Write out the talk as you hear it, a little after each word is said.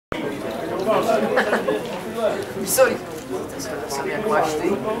Sorry. Jsem jak máš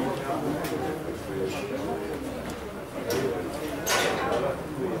ty?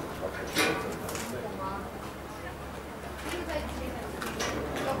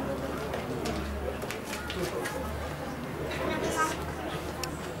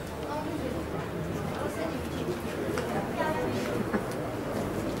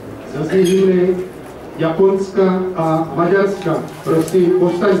 Zase hymny Japonska a Maďarska. Prosím,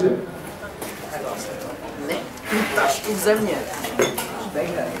 povstaňte. Ne, tašku země.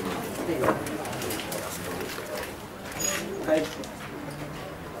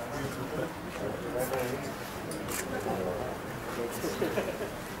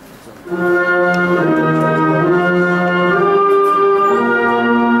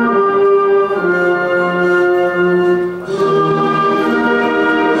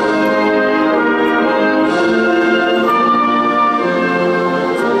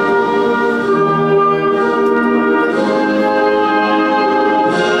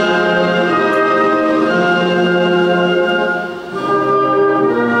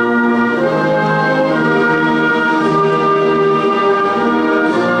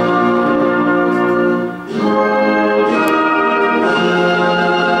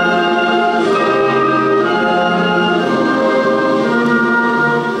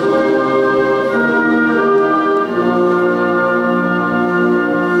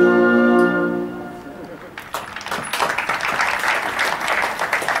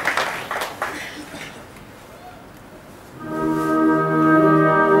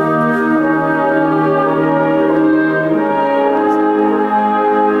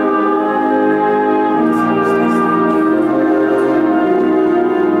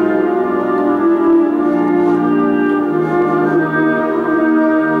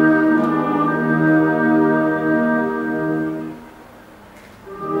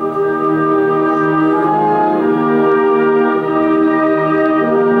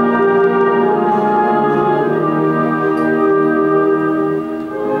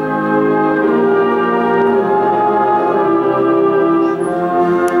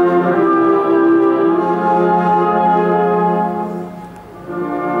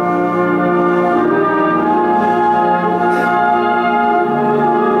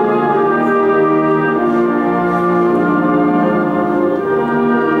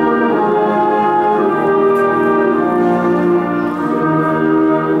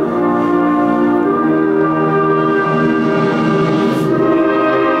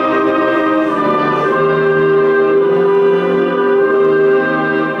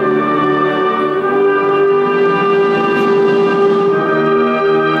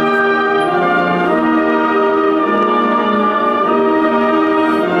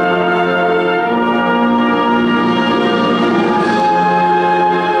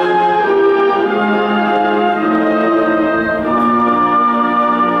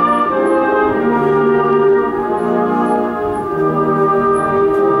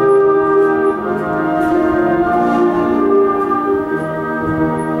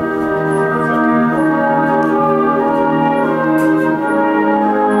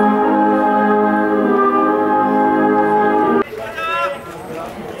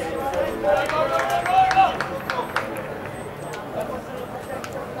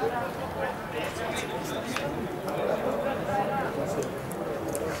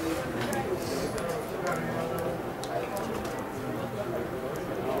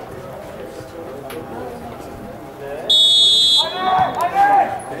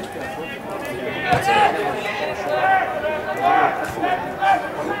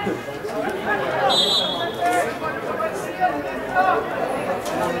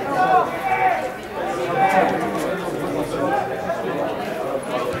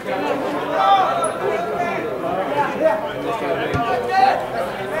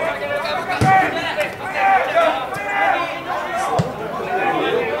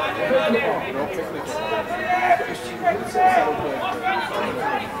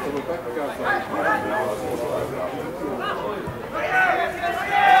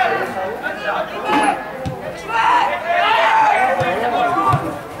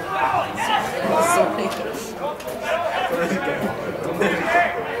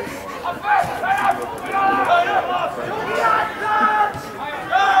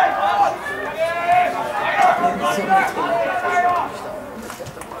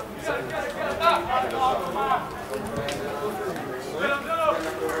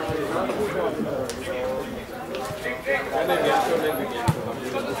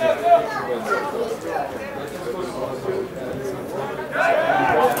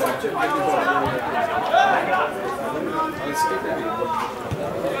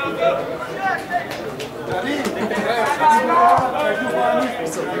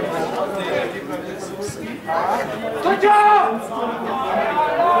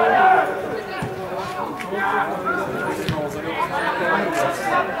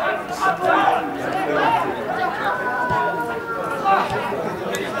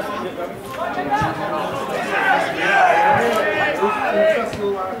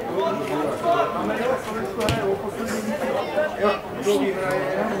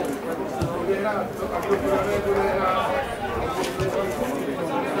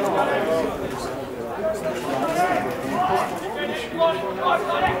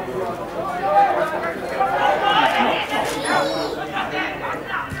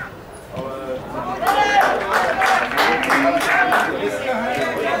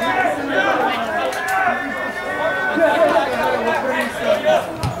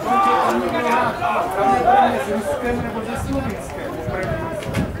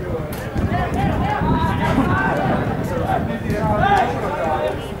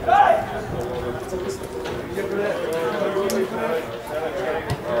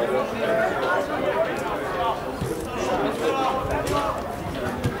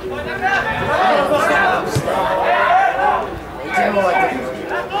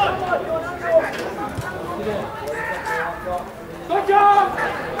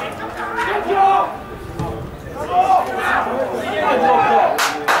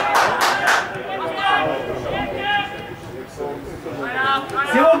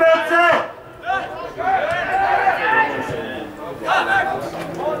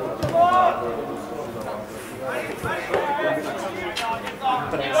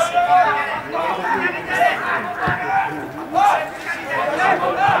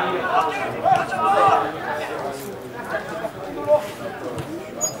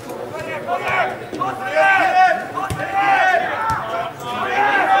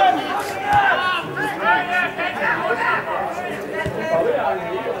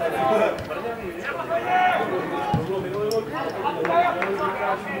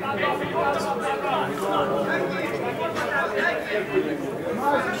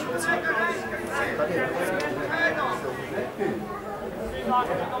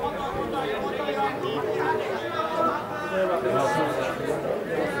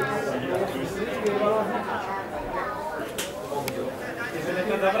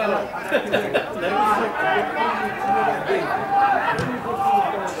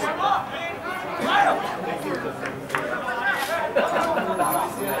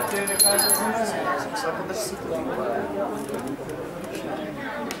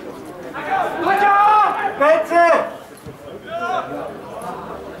 Bence!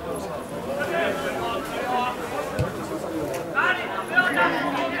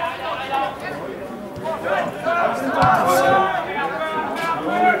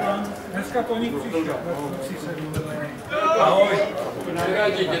 Dneska po nich přišel. Ahoj.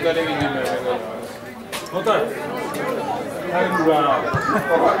 Rádi tě tady vidíme. No tak.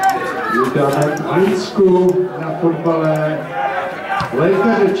 Vítáme v Minsku na fotbale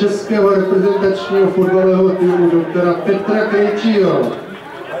lékaře českého reprezentačního fotbalového týmu doktora Petra Krejčího.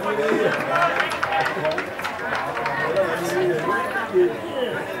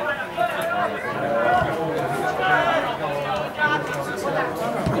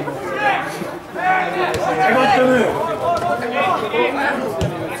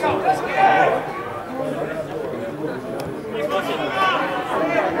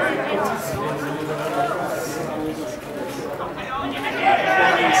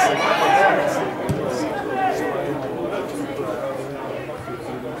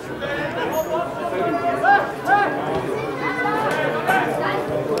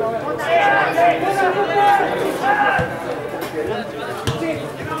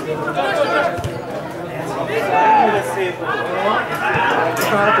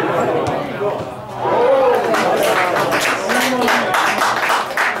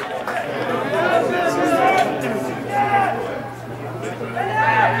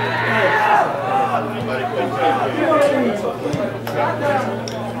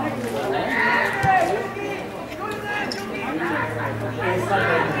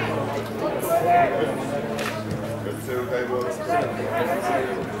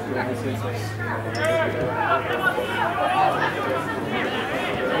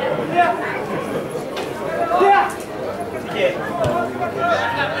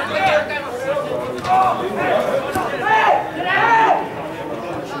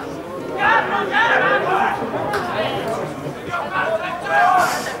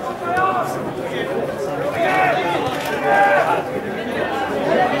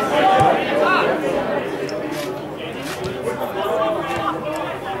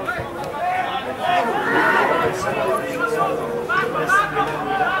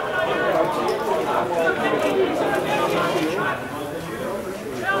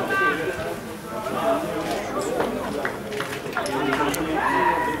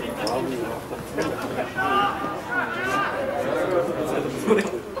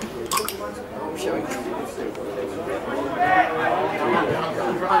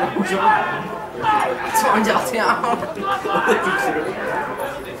 Co mám dělat já?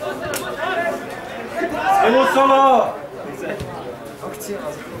 Solo, solo! Chci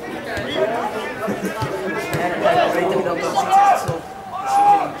vás. Dejte mi tam to co.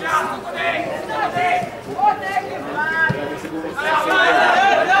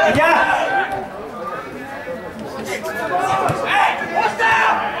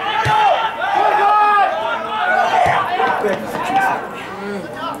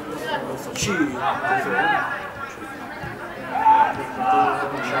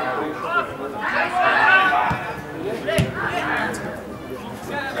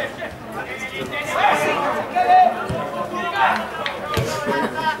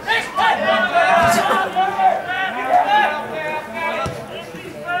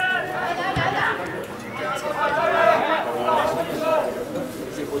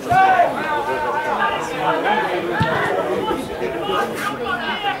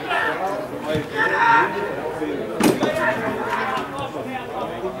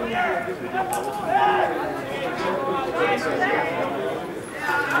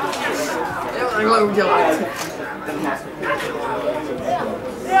 Jo, takhle udělat.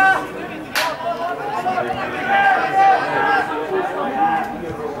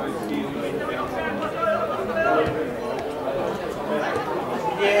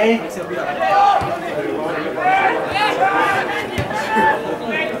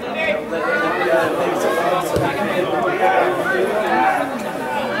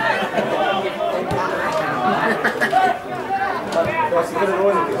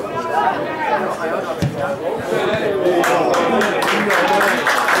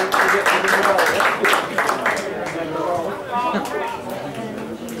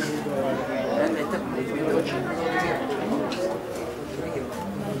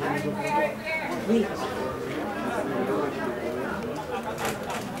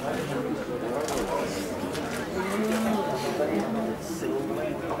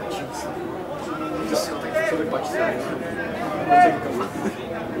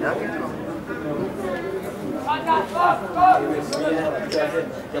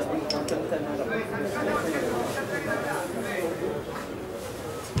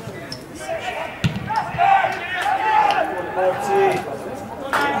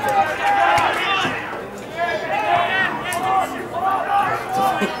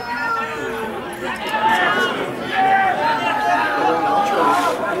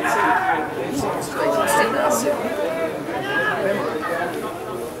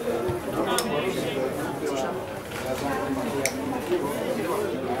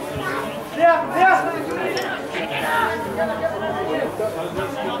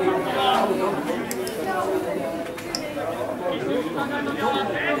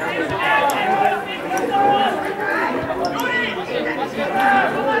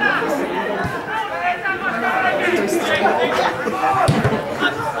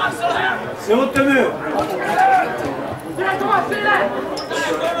 C'est haut de mur.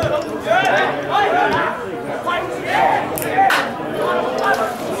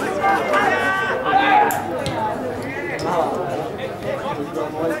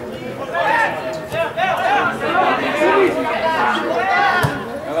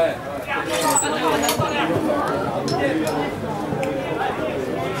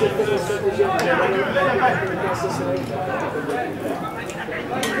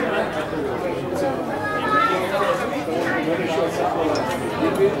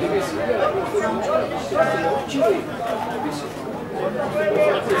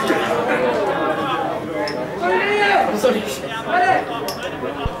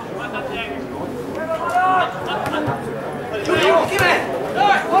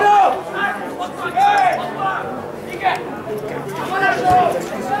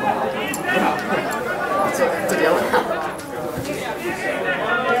 Co dělá?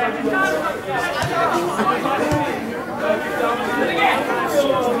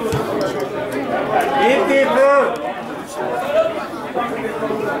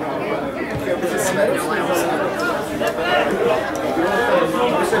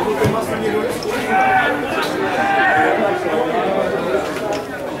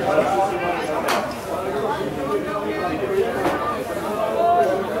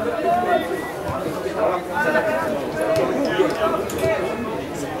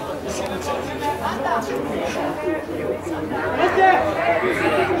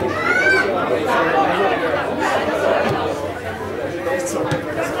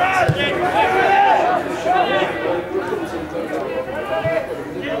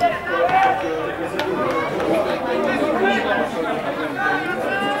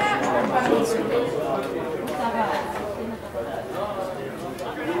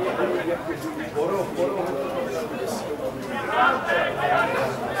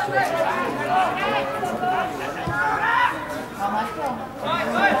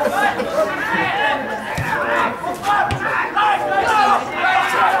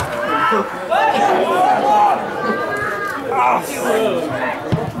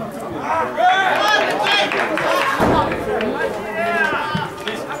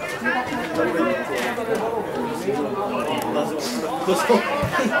 To jsou...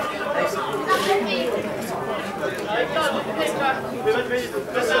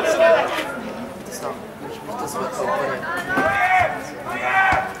 To jsme to úplně...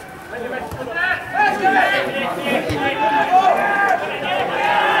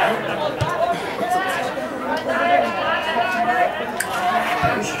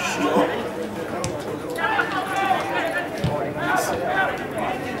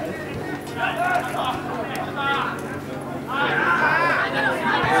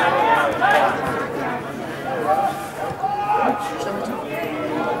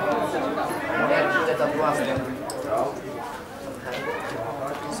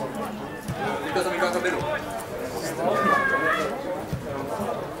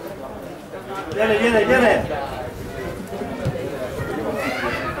 Jede.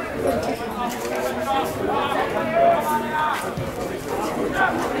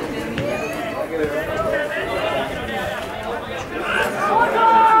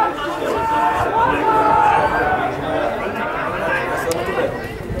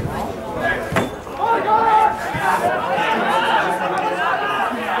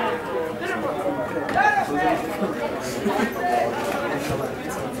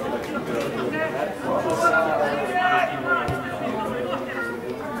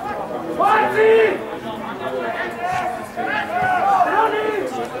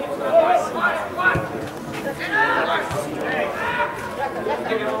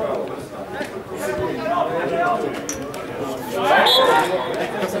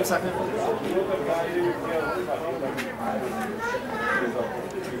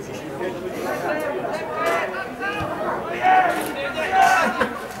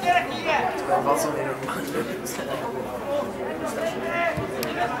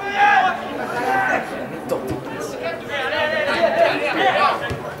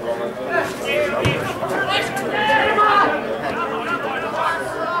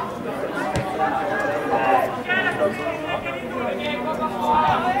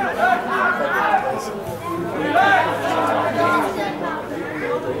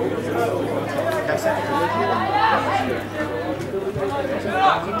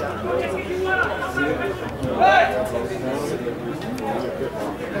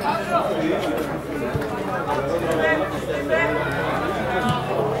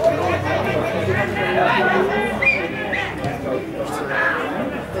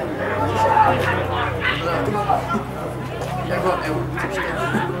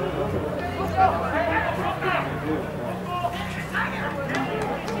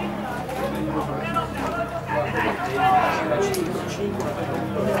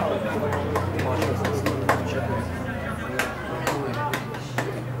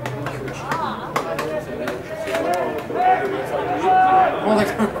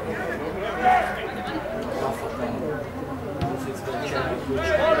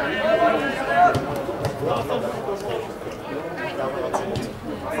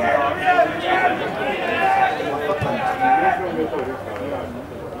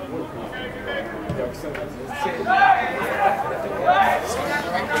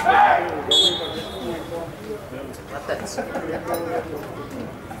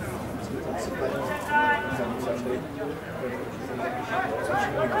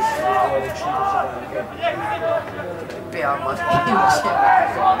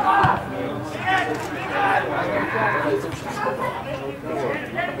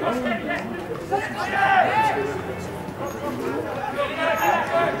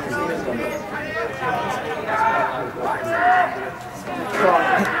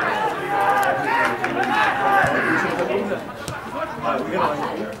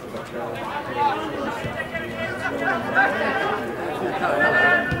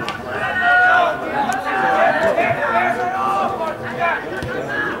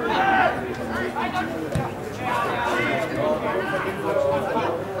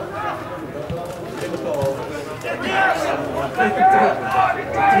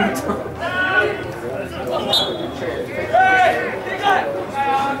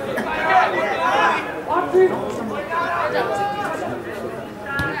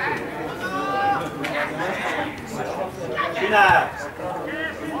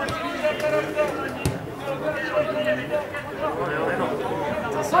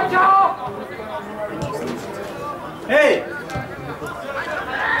 Hej!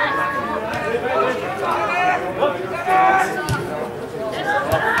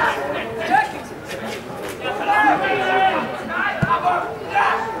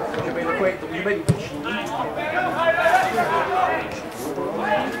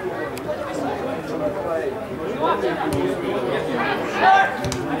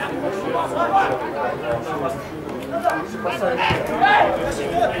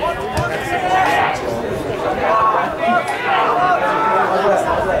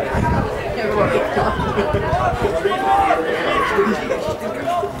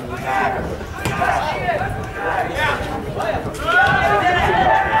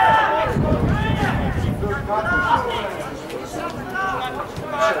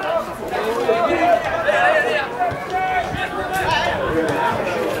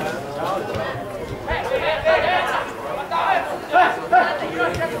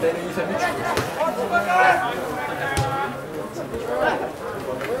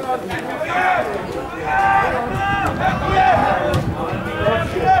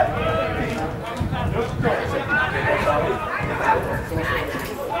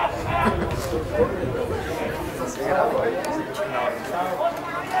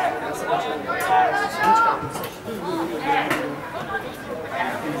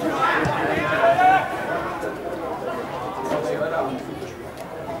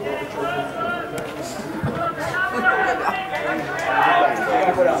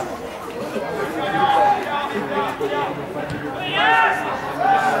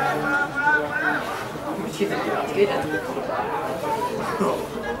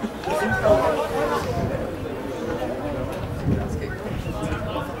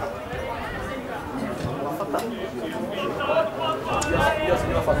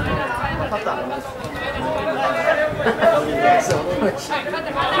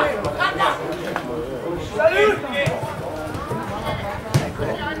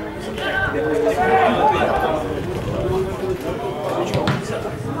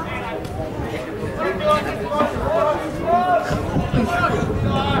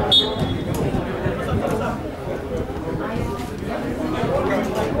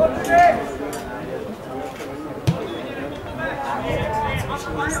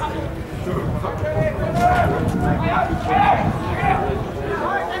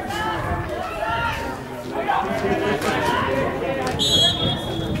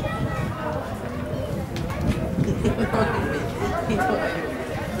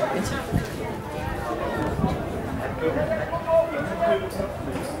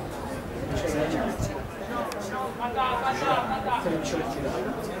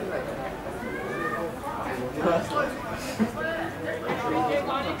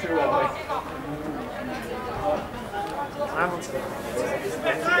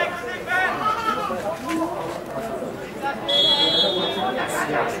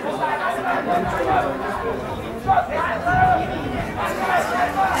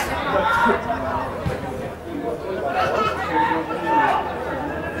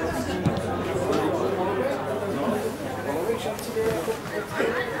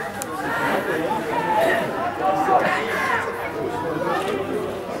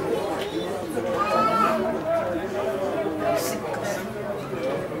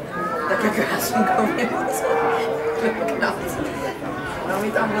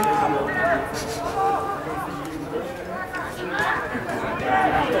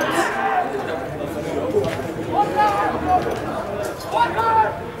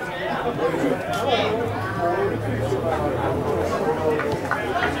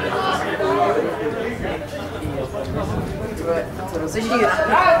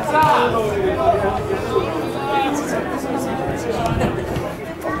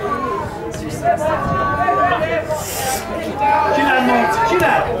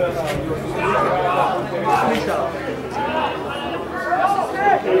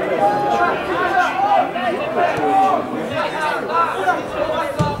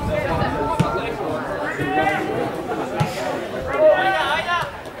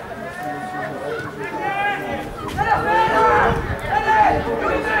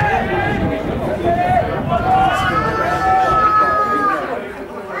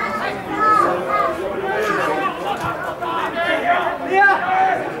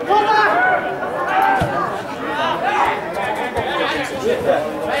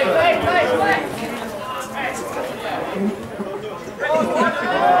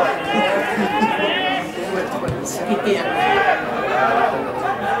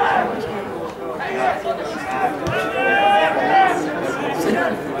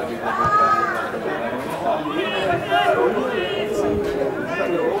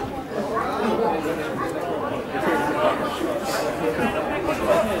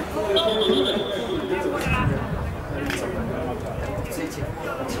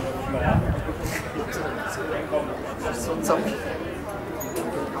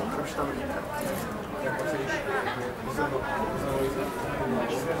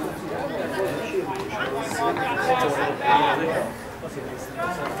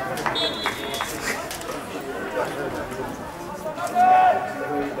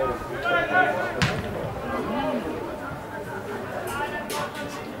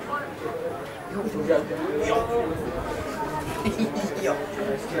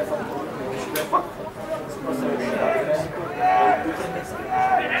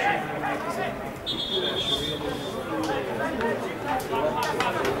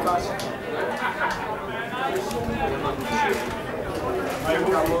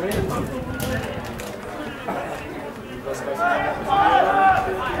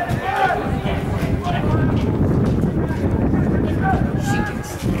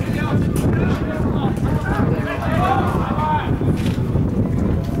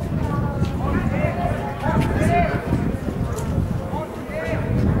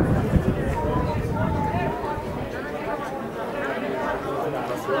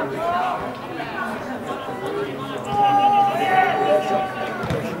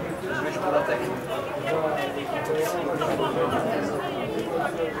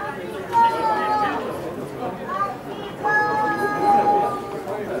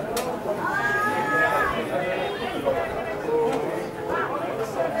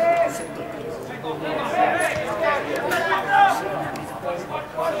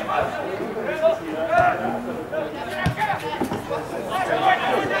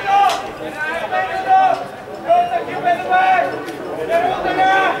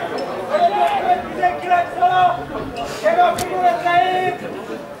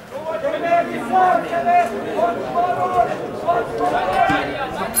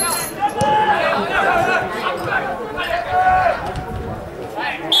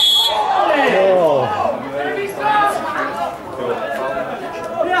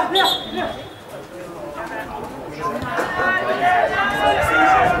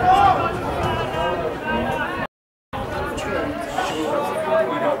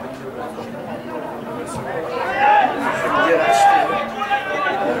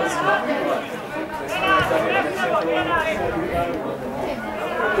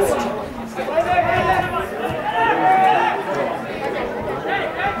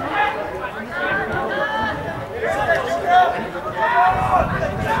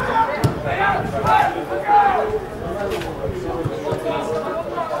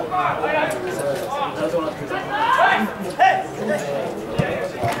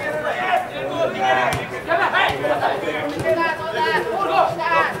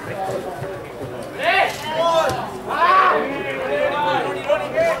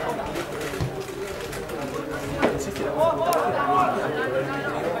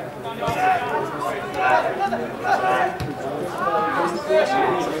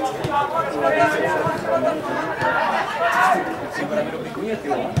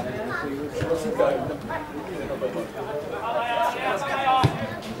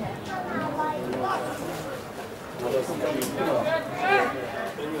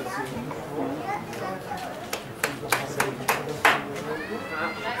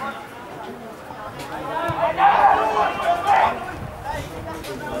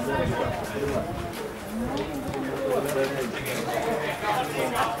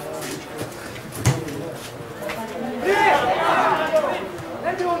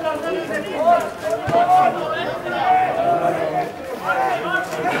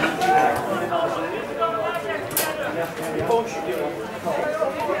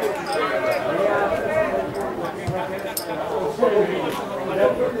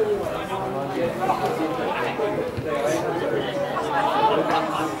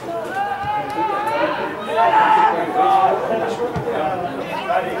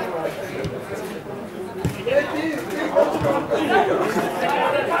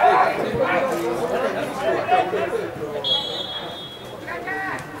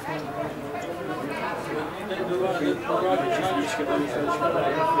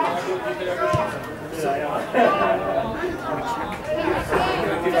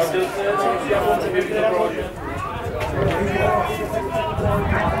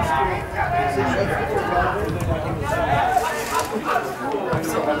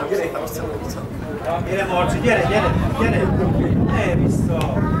 Gyere Marci, gyere, gyere, gyere! Ne vissza!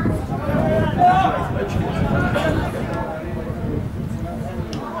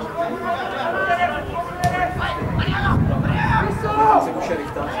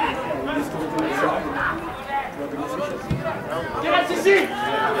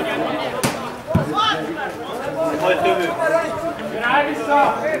 Majd Tömő! Gyere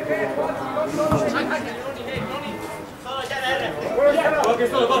vissza! Oké,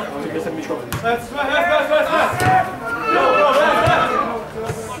 Szalai, van! Vesz! Jó,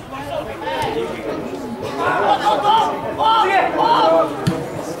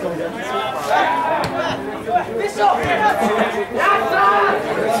 Vissza! Játszál!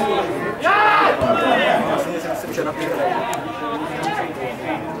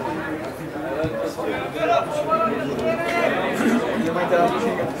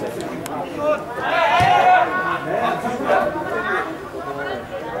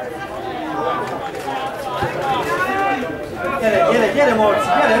 Gyere Marci,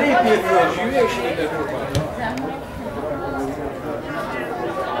 gyere, lépjél föl!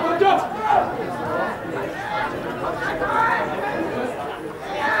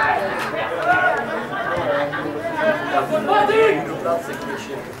 Patik!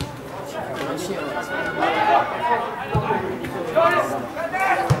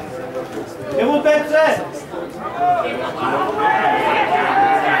 Jó volt, Bence!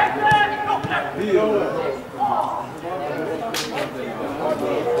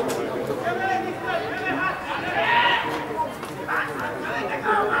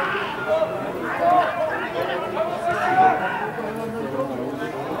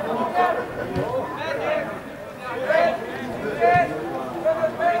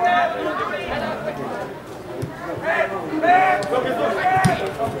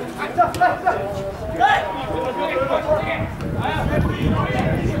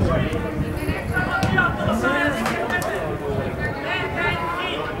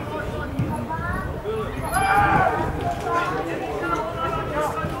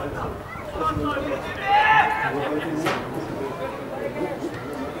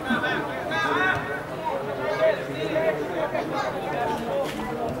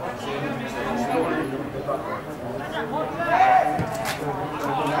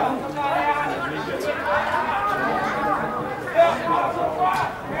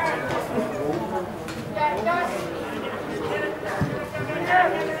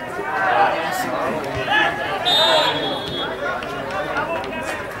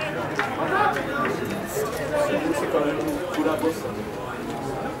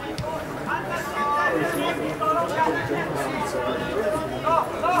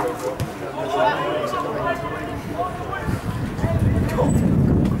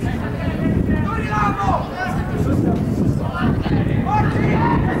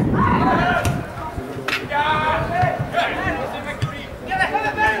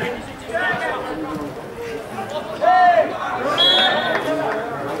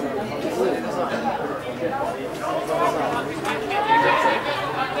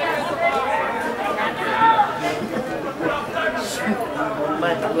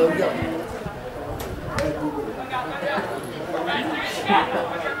 Már takhle udělat.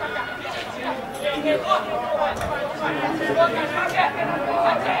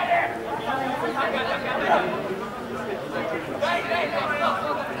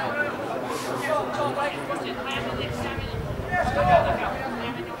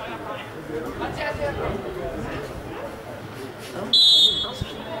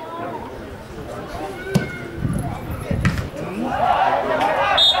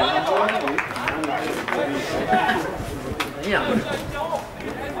 Ja.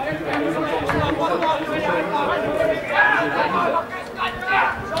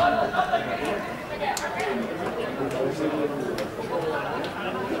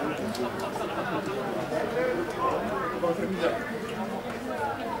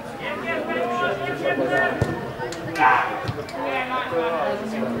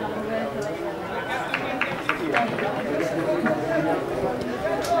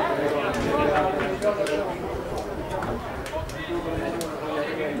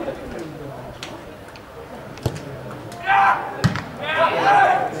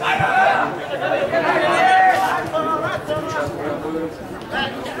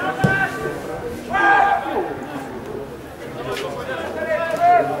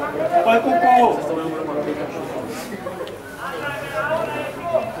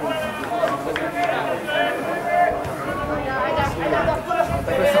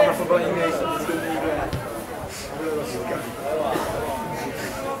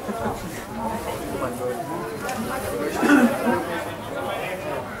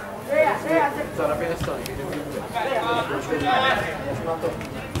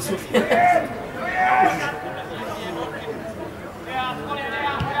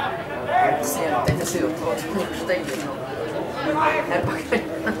 Teď si to už teď no.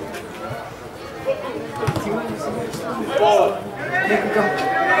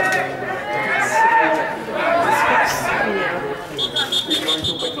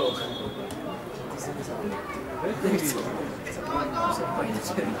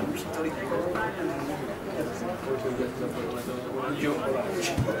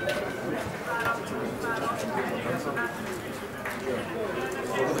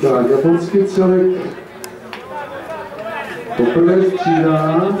 Tak, japonský celek poprvé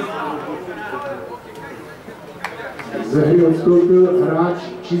střídá. Ze hry odstoupil hráč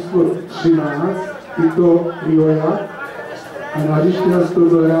číslo 13, Tito Rioja, a na hřiště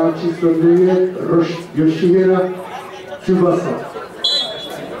nastoupil hráč číslo 9, Yoshihira Tsubasa.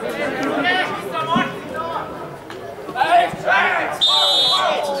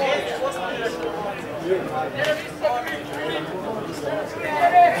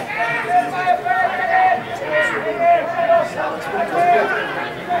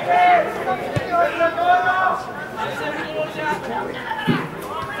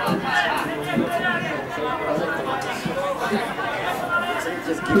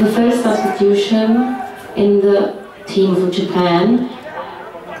 The first substitution in the team for Japan,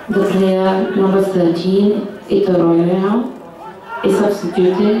 the player number 13, Ito Ryoya, is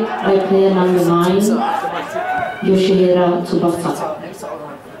substituted by player number 9, Yoshihira Tsubasa.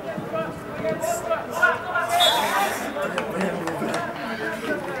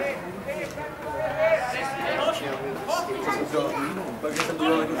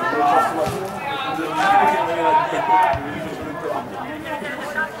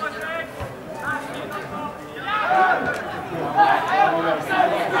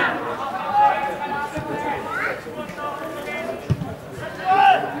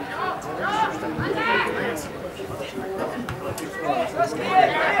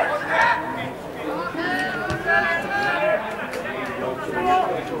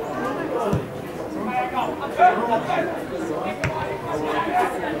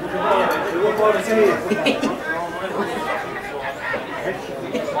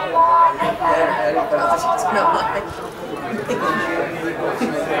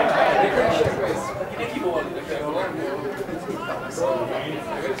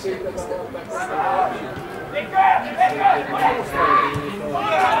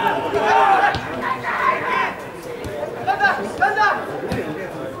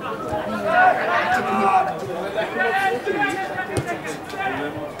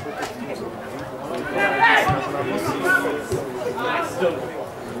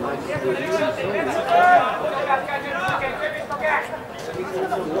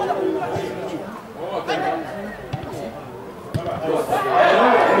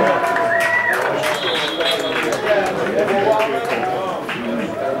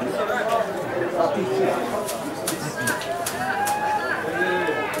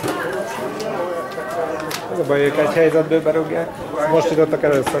 bajba, ők egy helyzetből berúgják. Most jutottak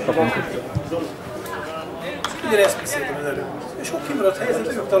először, kapunk. Ugye ezt beszéltem az előbb. És sok kimaradt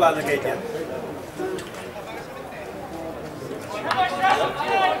helyzet, ők találnak egyet.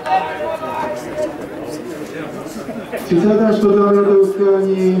 Přizadáš to do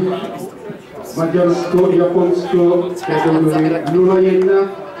utkání Maďarsko-Japonsko kategorie 0-1.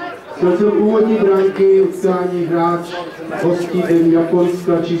 Sledil úvodní branky utkání hráč hostí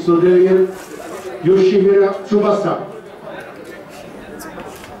Japonska číslo 9 Yoshihira Tsubasa.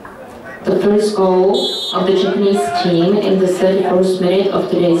 The first goal of the Japanese team in the 31st minute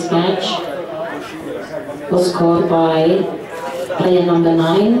of today's match was scored by player number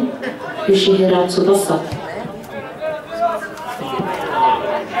 9, Yoshihira Tsubasa.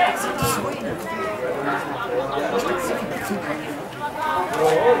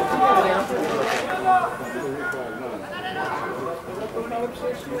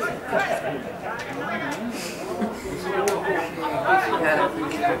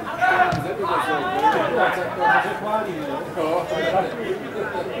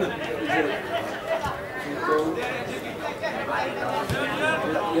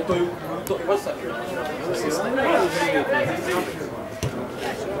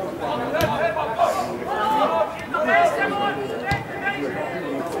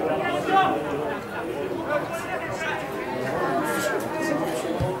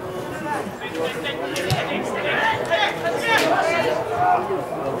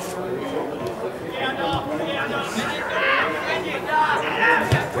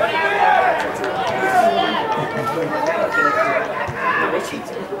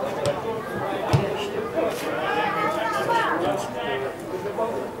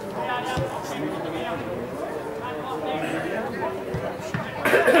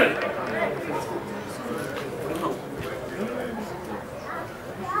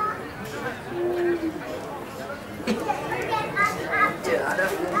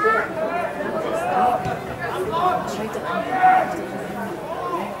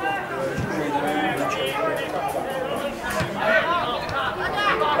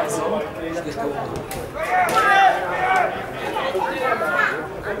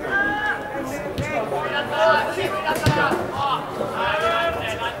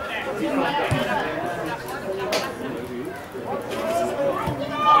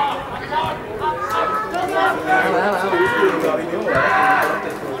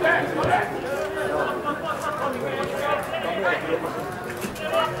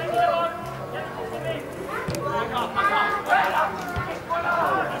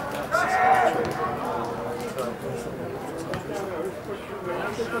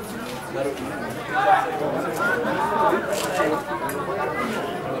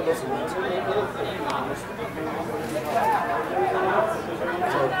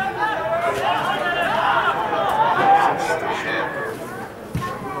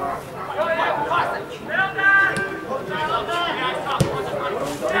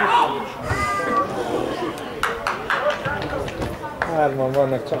 Hárman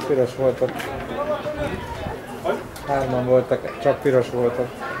vannak, csak piros voltak. Hárman voltak, csak piros voltak.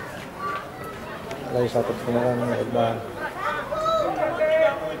 Le is látott volna lenni, hogy bár.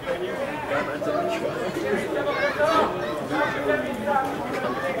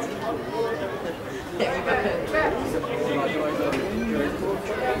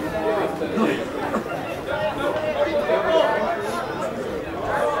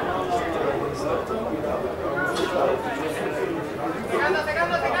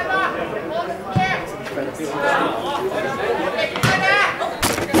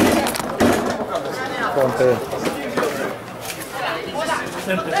 Pont ő.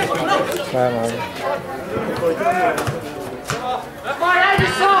 Nem van.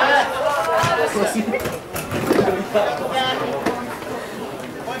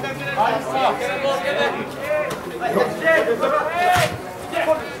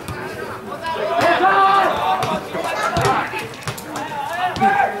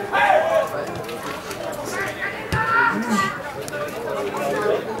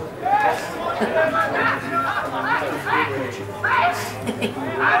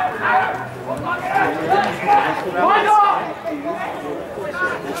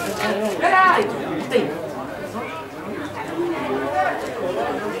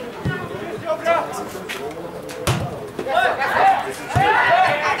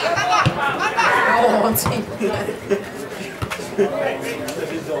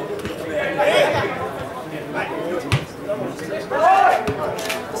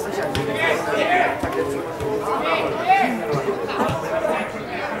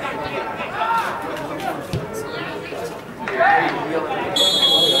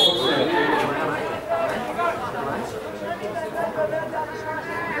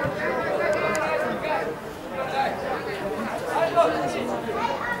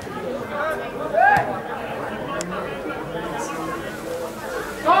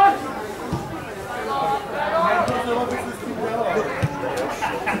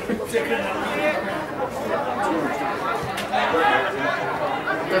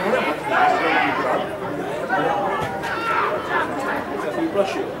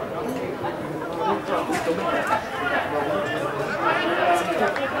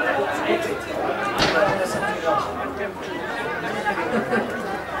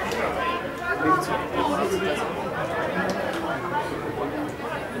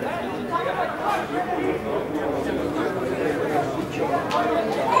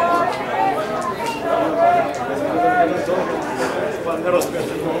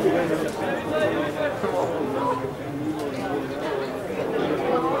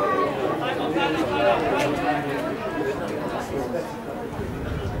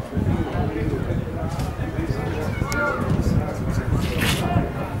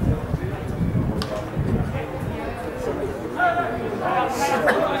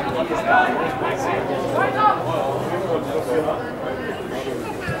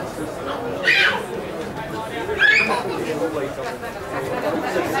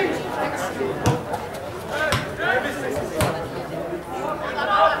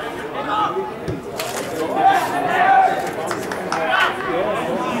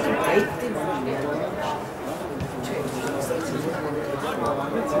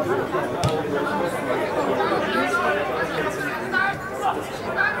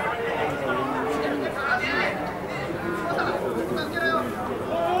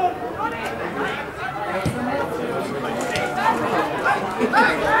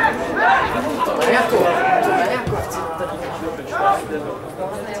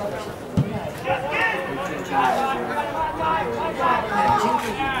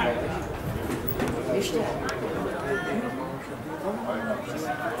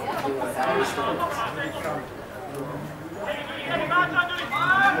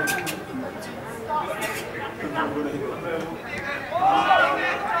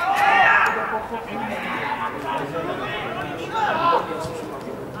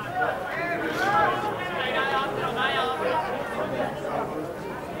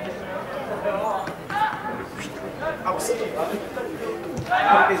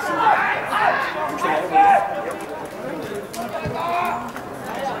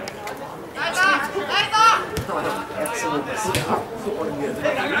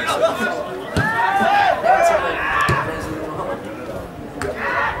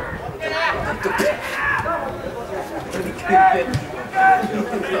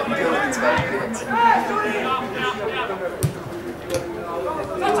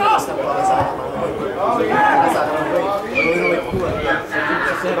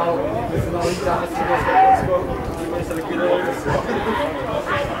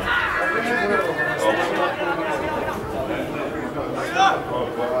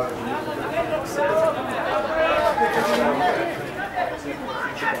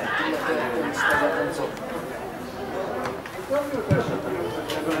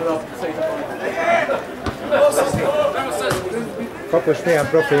 Kapus milyen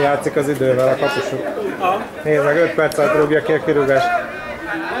profil játszik az idővel a kapusuk. Nézd meg, 5 perc alatt rúgja ki a kirúgást.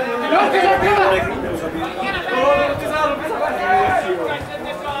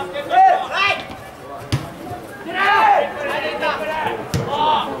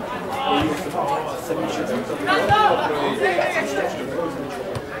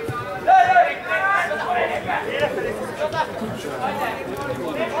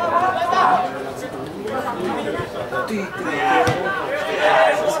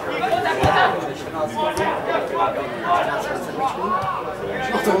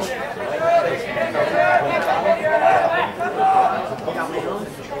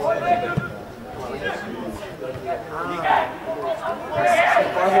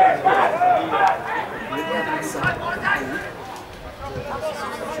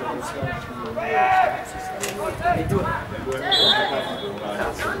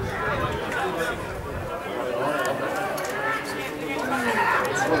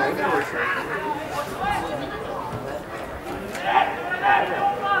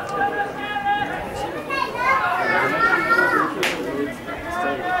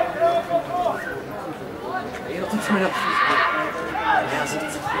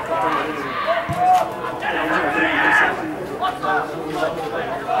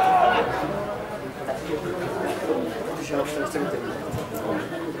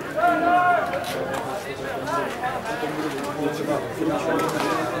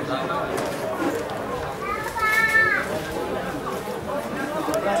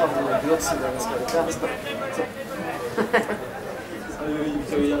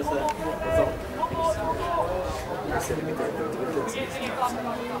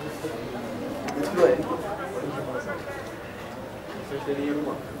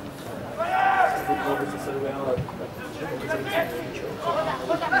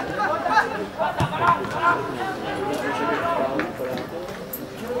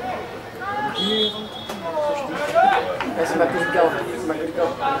 Já jsem taky říkal,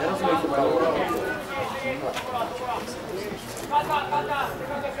 nerozumím fotbalu.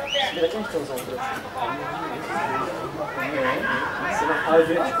 Jsi taky nechtěl vzít trošku. Ale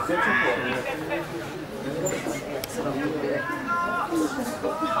větší se nám bude.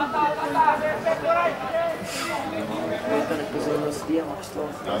 Je to nepozorností a máš to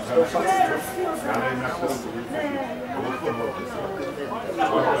fakt. Já nevím, jak to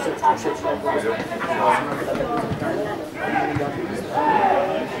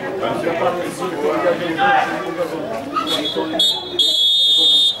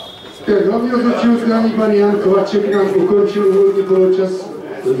Tak hlavní rozhodčí utkání pan Jan Kovaček nám ukončil uvolný poločas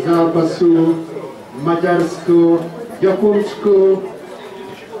zápasu Maďarsko-Japonsko.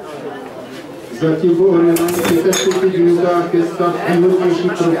 Zatím po odehrání 45 minutách je stav výhodnější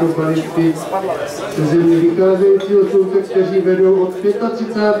pro fotbalisty ze země vycházejícího soupeře, kteří vedou od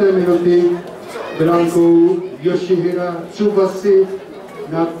 35. minuty brankou Yoshihira Tsubasi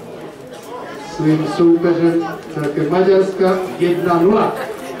nad svým soupeřem celkem Maďarska 1-0.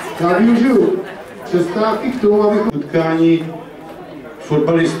 Já využiju přestávky k tomu, abychom utkání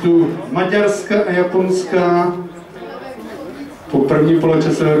fotbalistů Maďarska a Japonska. Po první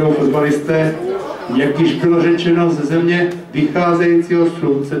poločase vedou fotbalisté, jak již bylo řečeno, ze země vycházejícího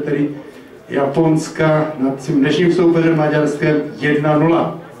slunce, tedy Japonska, nad svým dnešním soupeřem Maďarskem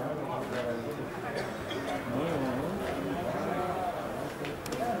 1-0.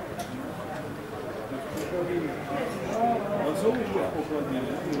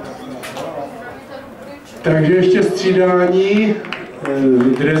 Takže ještě střídání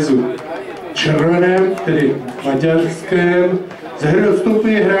v dresu červeném, tedy maďarském. Ze hry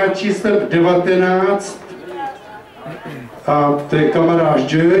odstoupí hráč číslem 19 a to je Kamarás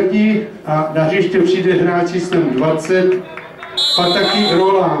Gergényi a na hřiště přijde hráč číslem 20 Patik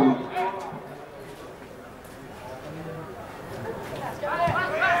Ronald.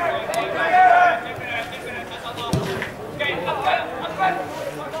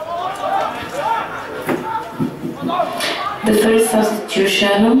 The first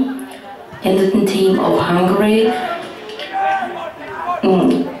substitution in the team of Hungary,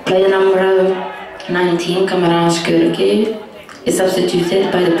 player number 19, Kamarás Gergényi, is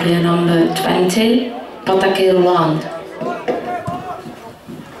substituted by the player number 20, Patik Ronald.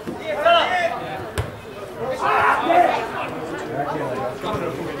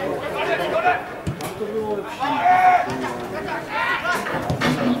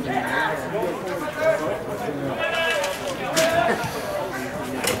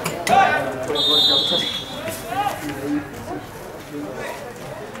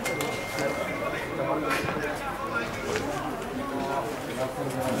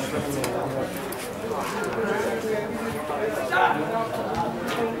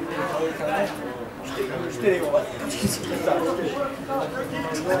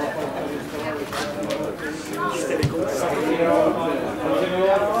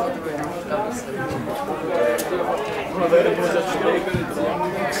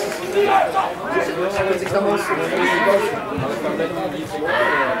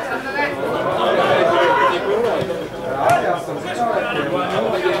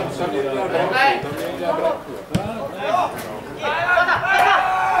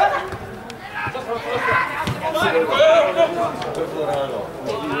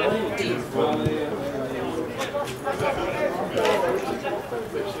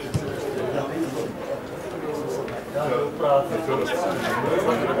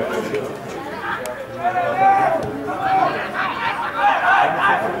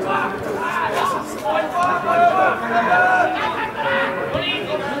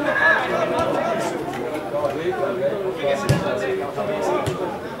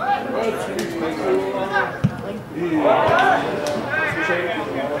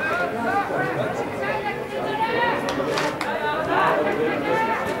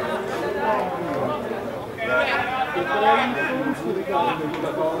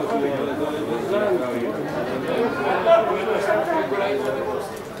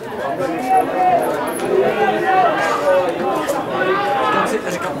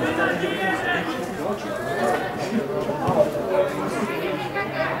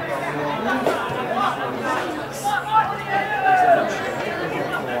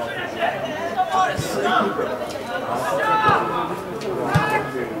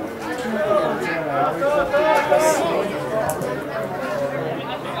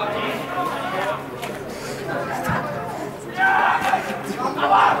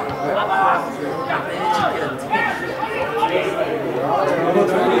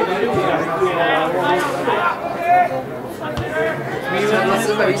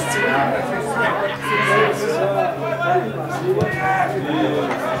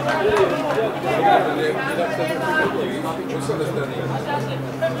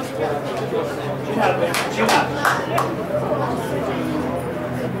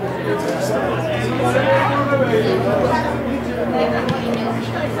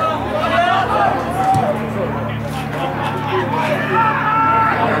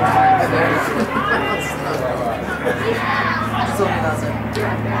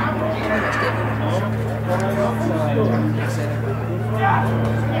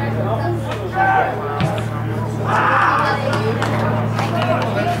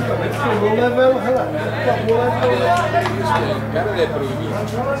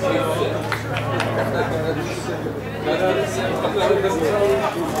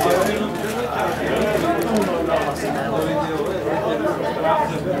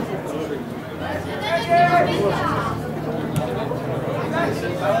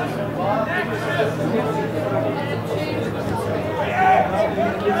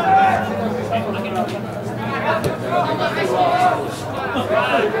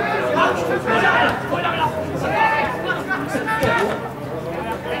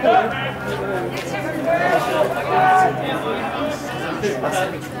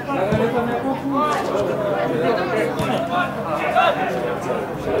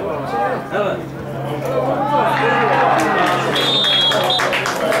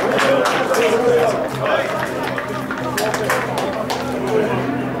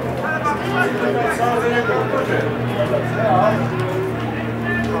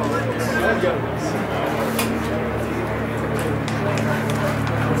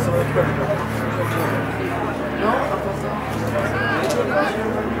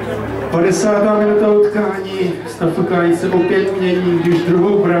 Minuta utkání, stav utkání se opět mění, když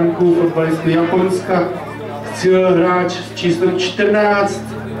druhou branku fotbalistu Japonska střelil hráč s číslem 14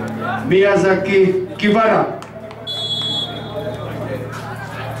 Miyazaki Kivara.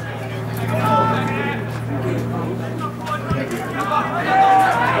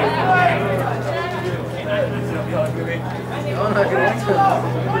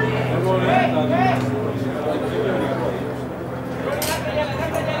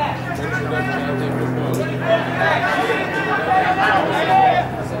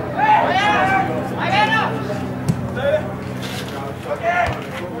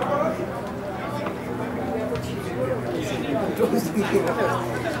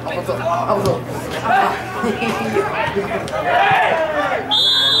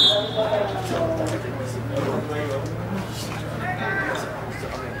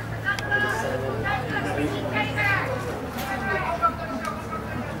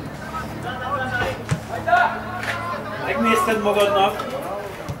 Megnézted magadnak?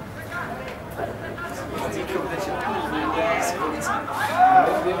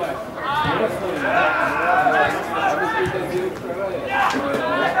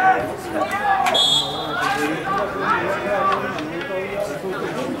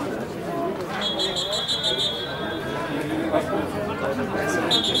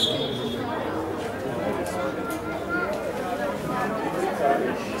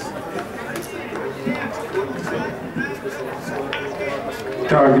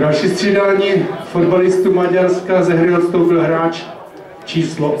 Tak, další střídání fotbalistů Maďarska ze hry odstoupil hráč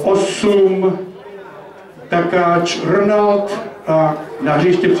číslo 8 Takáč Ronald a na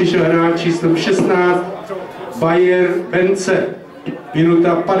hřiště přišel hráč číslem 16 Bence.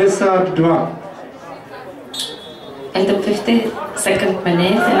 Minuta 52. In the 52nd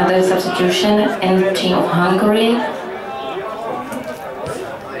minute, another substitution in the team of Hungary.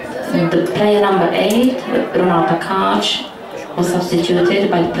 The player number 8, Ronald Takács, was substituted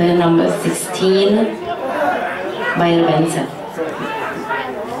by player number 16, Bence.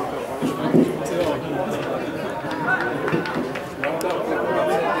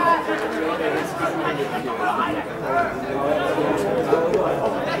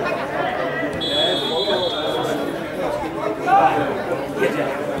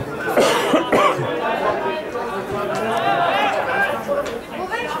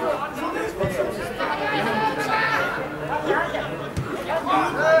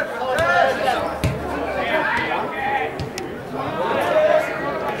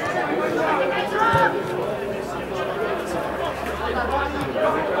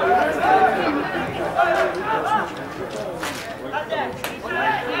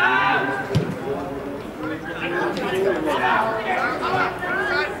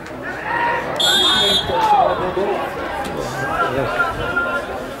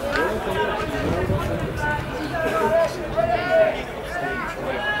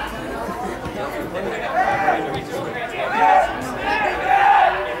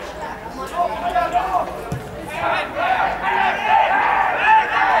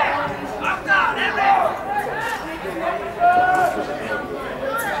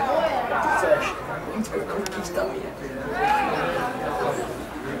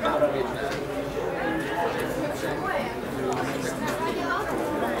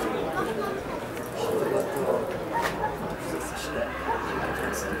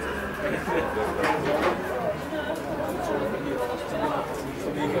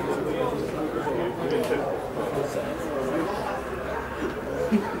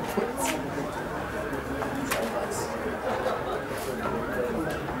 Nem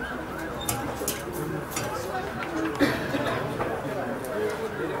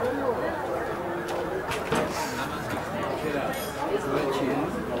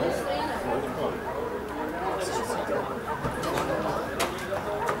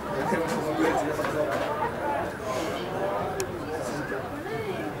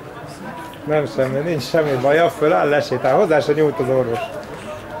semmi, nincs semmi baja, föláll, lesétál, hozzá se nyújt az orvos.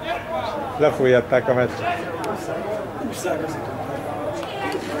 Lefújjatták a meccset.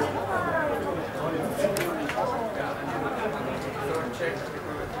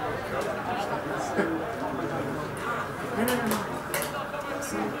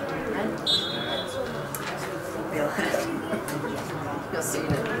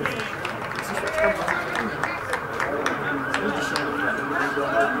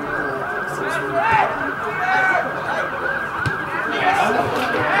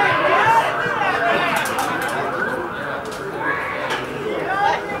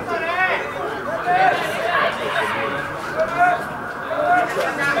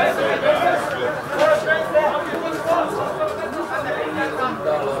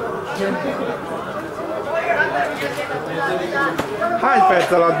 Hány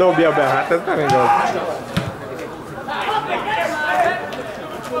perc alatt dobja be? Hát ez nem igaz.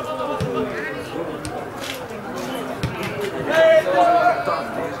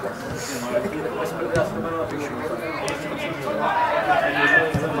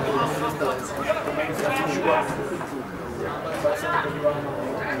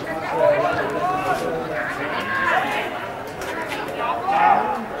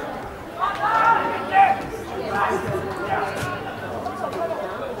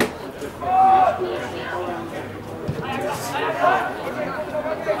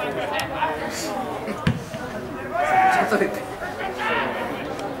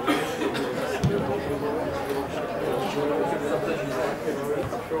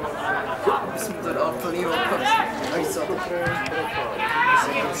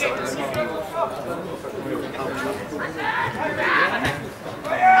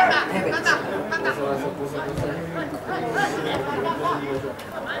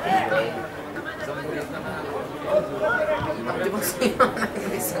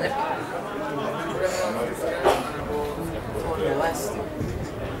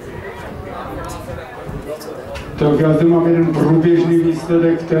 Tak já tu mám jeden průběžný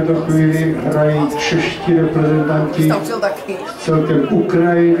výsledek. V této chvíli hrají čeští reprezentanti celkem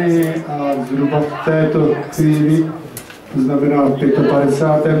Ukrajiny a zhruba v této chvíli, to znamená v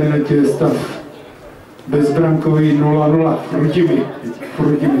 55. minutě, je stav bezbrankový 0-0 v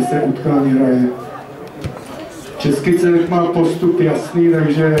Chrudimi se utkání hraje. Český celek má postup jasný,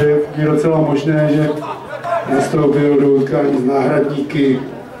 takže je docela možné, že nastoupil do utkání z náhradníky.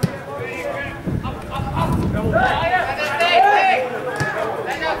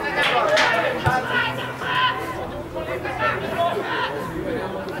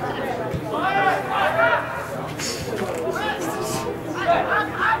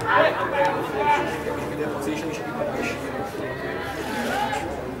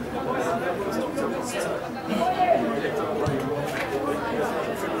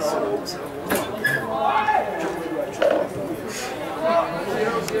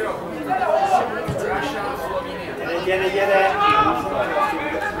 Jede.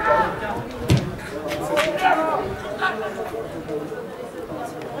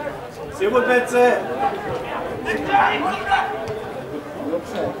 Silvio Bence.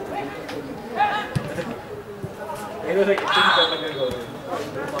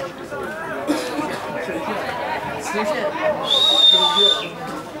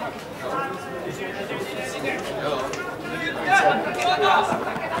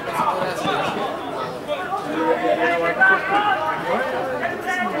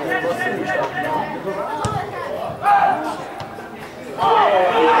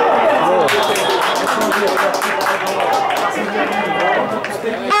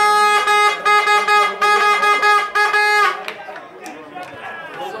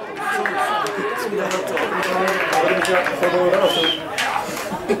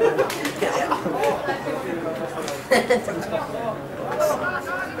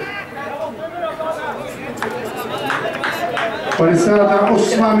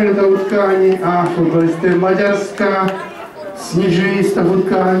 Osmá minuta utkání a fotbalisté Maďarska snižují stav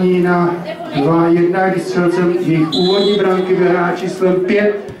utkání na 2-1, kdy střelcem jejich úvodní branky vyhrá číslem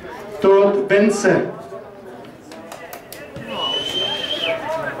 5 Tóth Bence.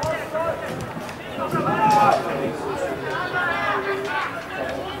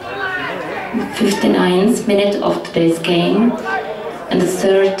 The 59th minute of today's game, And the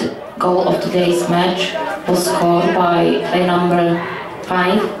third goal of today's match was scored by player number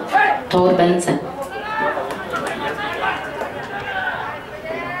 5, Tóth Bence.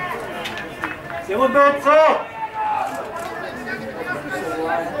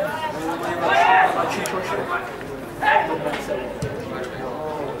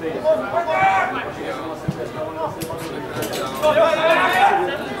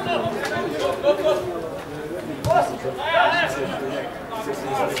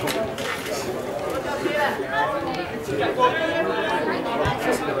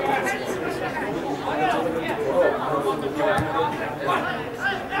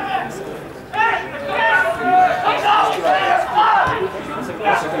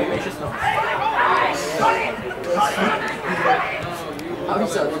 A víš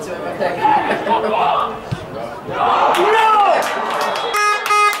co, teď se veme tak.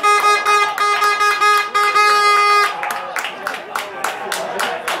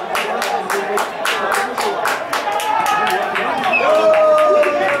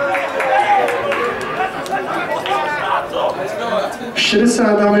 V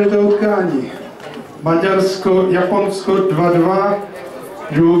 60. minuta utkání. Maďarsko-Japonsko 2-2.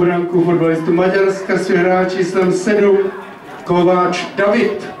 Druhou branku fotbalistů Maďarska si hrá číslem 7 Kováč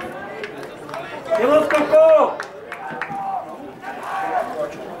David.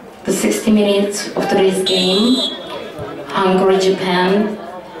 The 60 minutes of today's game, Hungary-Japan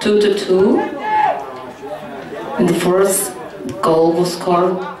 2-2. And the first goal was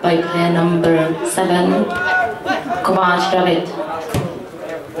scored by player number 7, Kováč David.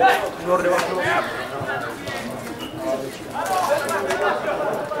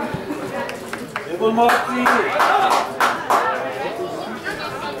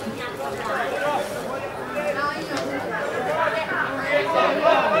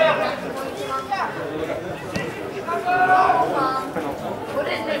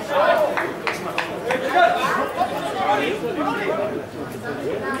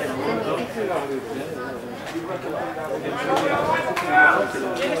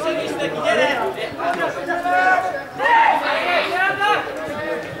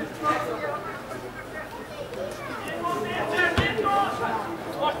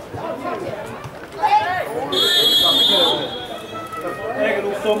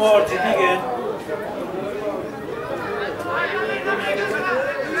 Megrúgtam Marcit, igen.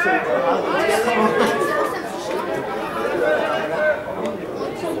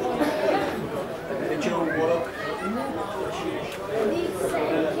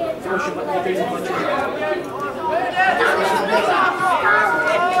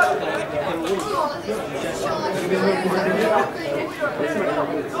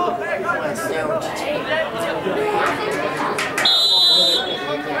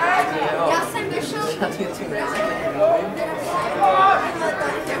 Já jsem vyšel.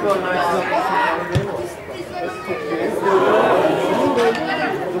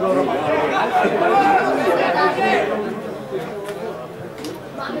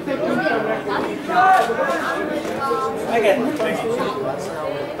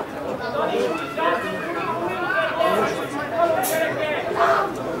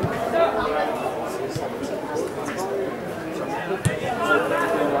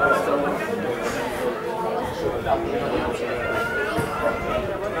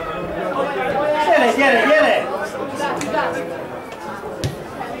 Gyere!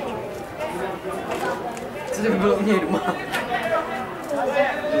 Co to by bylo u něj doma?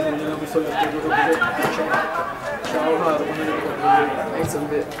 Jak jsem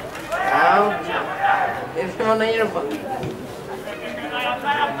byl? Čau. Ještě mám není doma.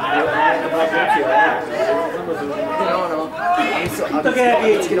 No. A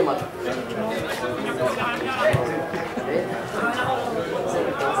vždycky doma.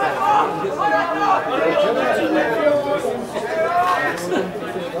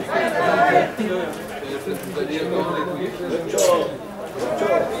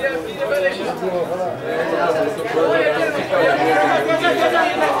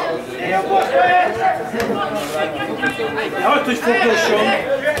 Hogy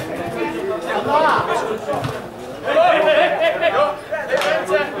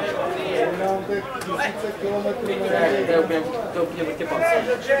hogy foglasson!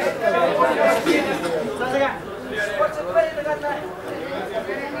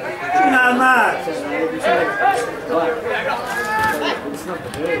 Csinál már!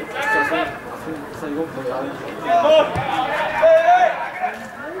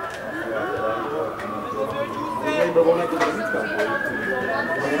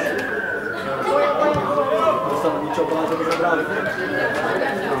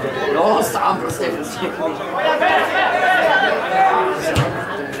 No, sám prostě.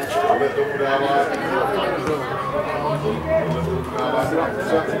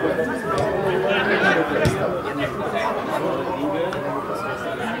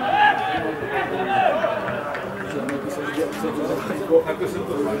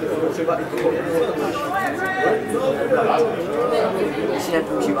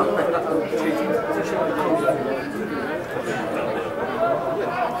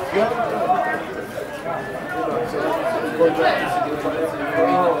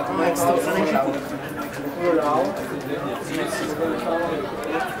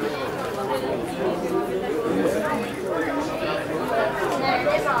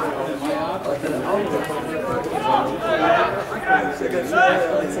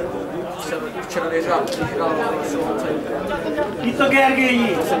 Itt a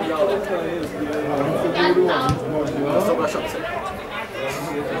Gergényi!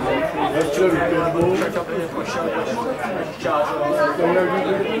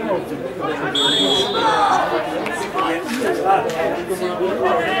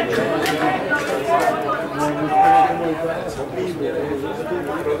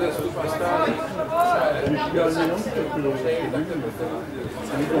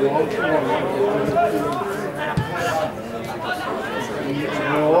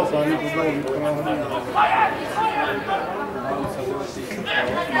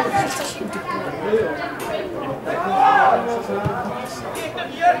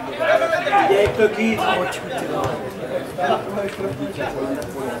 Figyeljtök itt!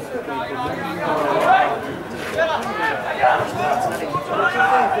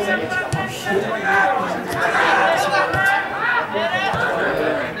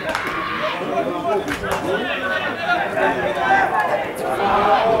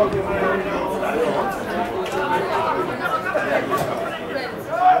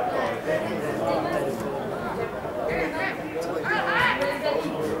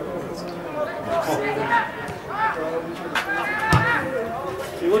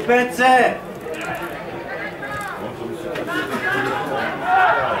 Jó, Bence!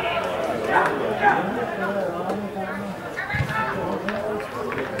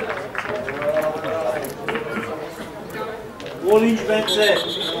 Gól nincs, Bence!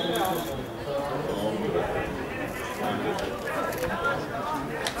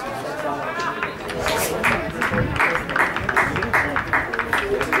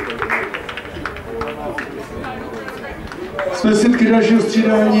 Jsme svědky dalšího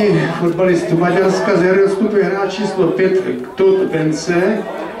střídání fotbalistů Maďarska. Z hry odstupuje hráč číslo 5 Tóth Bence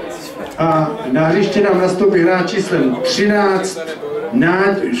a na hřiště nám nastoupí hráč číslem 13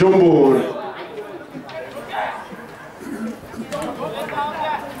 Nagy Zsombor.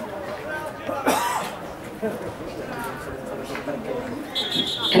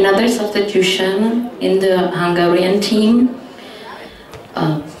 Another substitution in the Hungarian team.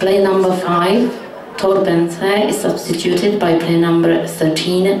 Player number 5, Tóth Bence, is substituted by player number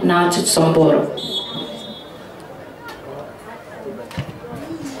 13, Nagy Zsombor.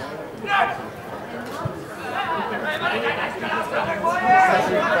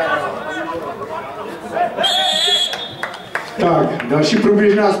 Tak, další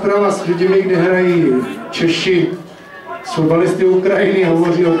průběžná zpráva s lidmi, kde hrají Češi s fotbalisty Ukrajiny,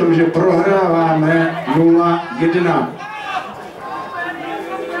 hovoří o tom, že prohráváme 0-1.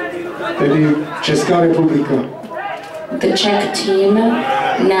 Tedy Česká republika. The Czech team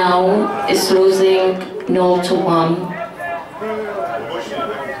now is losing 0-1.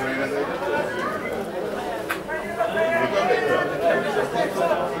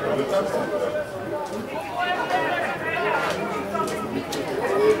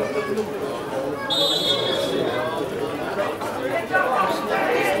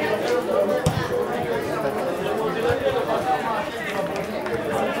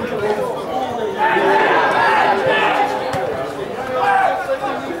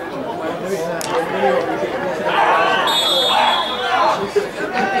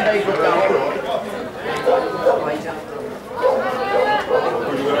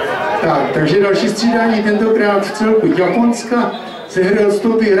 Tak, takže další střídání, tentokrát v celku Japonska, se hry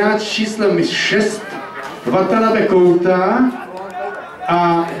odstoupí hráč číslem 6 Watanabe Kouta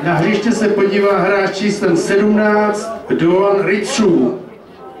a na hřiště se podívá hráč číslem 17 Doan Ritsu.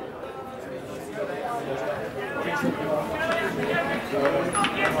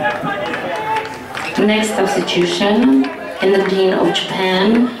 Next substitution in the team of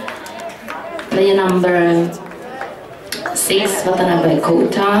Japan, player number 6, Watanabe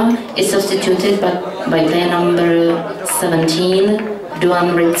Kouta, is substituted by player number 17,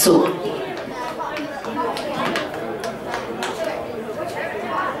 Doan Ritsu.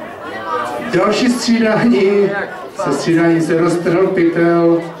 Další střídání se roztrhl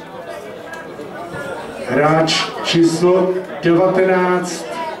pytel hráč číslo 19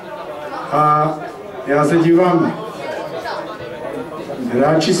 a já se dívám,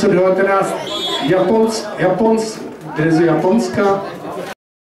 hráč číslo 19 drezu Japonska,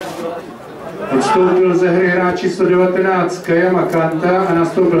 odstoupil ze hry hráč číslo 19 Kayama Kanta a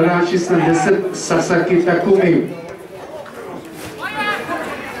nastoupil hráč číslo 10 Sasaki Takumi.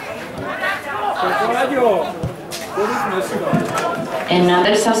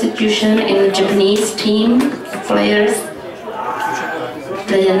 Another substitution in the Japanese team players.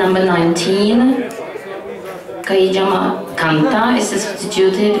 Player number 19, Kayama Kanta, is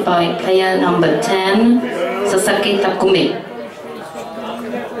substituted by player number 10, Sasaki Takumi.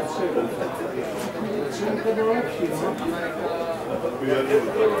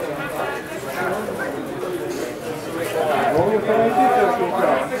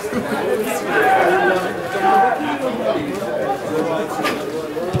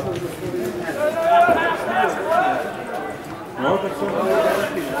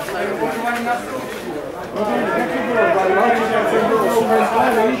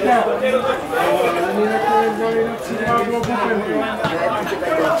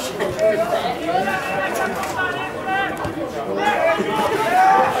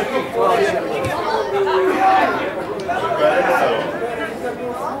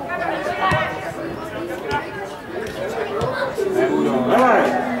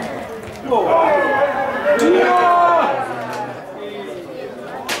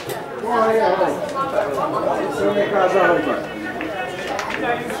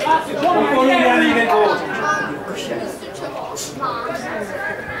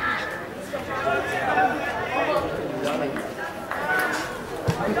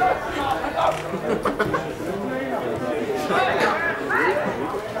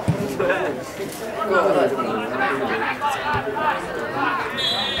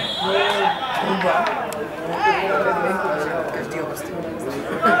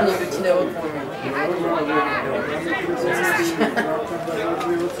 Nikdo ti neodpoví.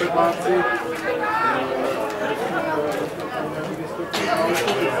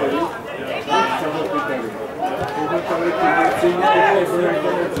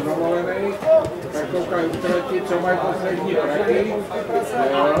 Tak koukají utratí, co mají poslední praky.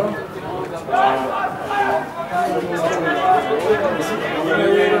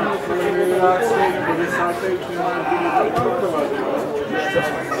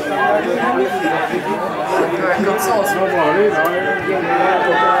 Jako co? No mohli, no,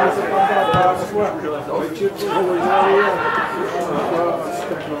 jenom se tam dá pásku a večírku ho možnali a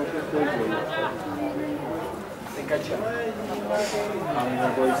strknou ke kouzlu. Ale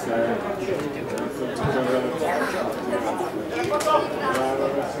neboj se.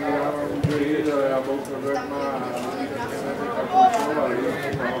 Já můžu jít, ale já budu problém a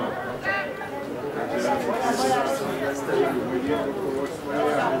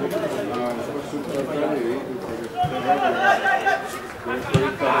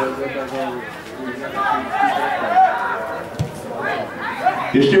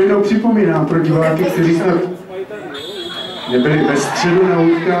Ještě jednou připomínám pro diváky, kteří snad nebyli ve středu na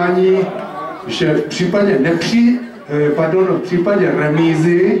utkání, že v případě v případě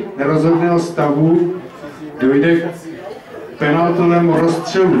remízy nerozhodného stavu dojde k penaltovému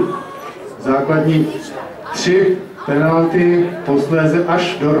rozstřelu. Základní 3 penalty posléze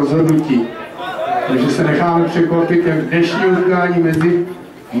až do rozhodnutí. Takže se necháme překvapit, jak dnešní utkání mezi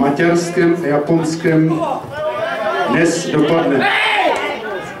Maďarskem a Japonskem dnes dopadne.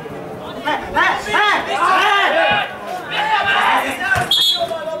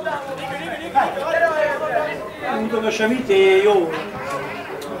 To naše víte, jo.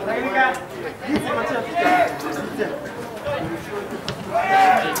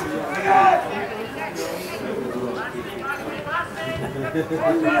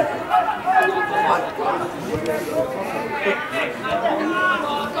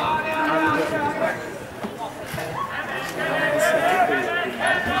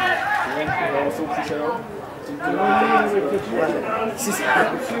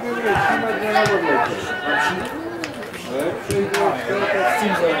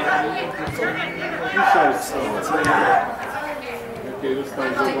 Jaký dostal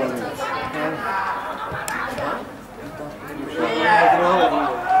Zoltán.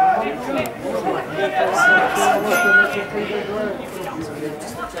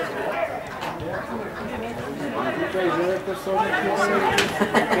 Říkají, že to jsou někdy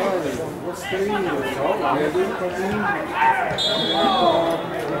ostrý, jedu první.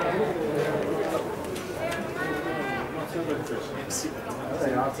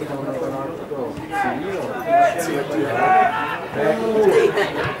 Já se tam na to cílí,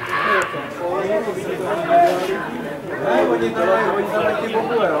 Ne, oni tam ti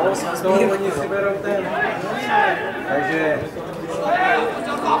bokuje, jo? Z toho oni si berou ten. Takže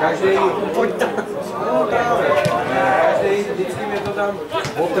každý, pojď tam. No právě. Každý vždycky mě to tam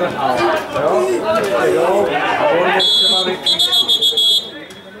otrhal, jo? Jo, a oni se má vyklíčit.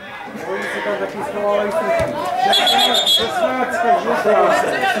 Oni se tam taky schovávají slušný. 16,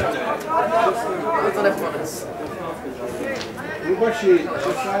 Je to nekonec. Lubaši,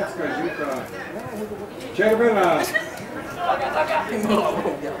 16, žlutá. Červená.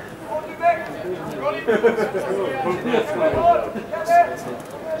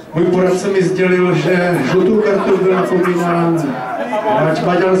 Můj poradce mi sdělil, že žlutou kartou byl napomínán hráč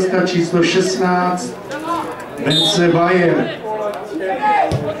Maďarska číslo 16, Bence Bayer.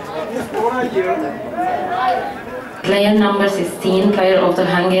 Player number 16, player of the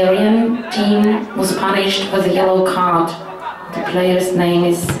Hungarian team, was punished with a yellow card. The player's name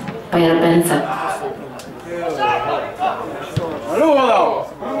is Bence. Hallo,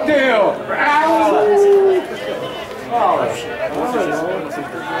 Theo! Jo,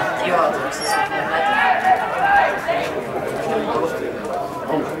 to se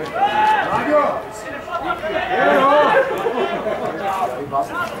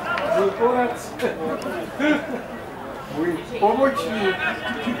světlo Můj pomočník.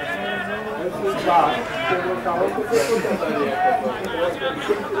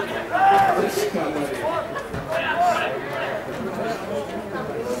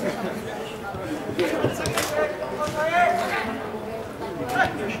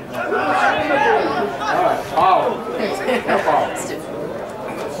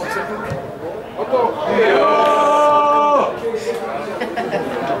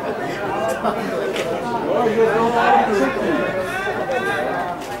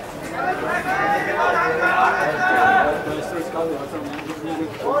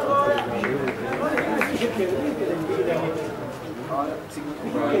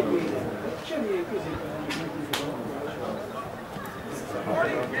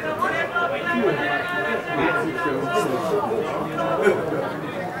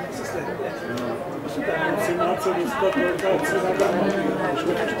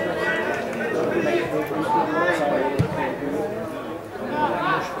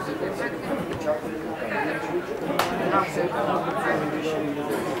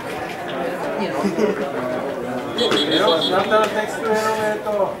 Na ten textu jenom je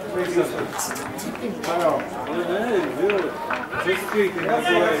to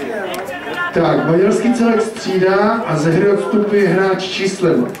Tak, maďarský celek střídá a ze hry odstupuje hráč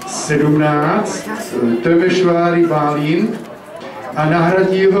číslem 17, Tömösvári Bálint, a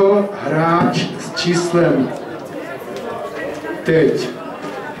nahradí ho hráč s číslem teď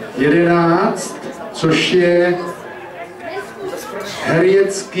 11, což je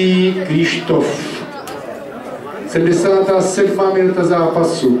Herjeczki Kristóf. 77. minuta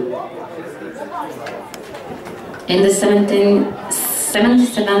zápasu. In the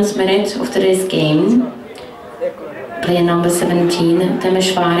 77th minute of today's game, player number 17,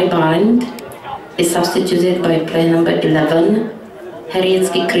 Tömösvári Bálint, is substituted by player number 11,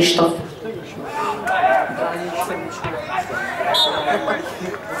 Herjeczki Kristóf.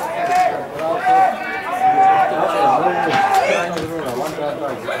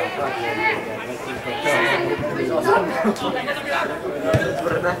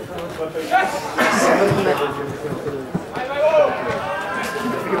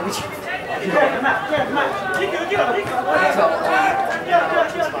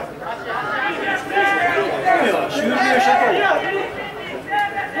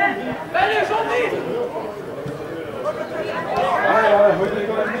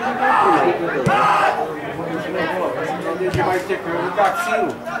 Že mají v těch rukách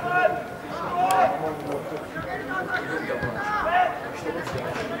sílu.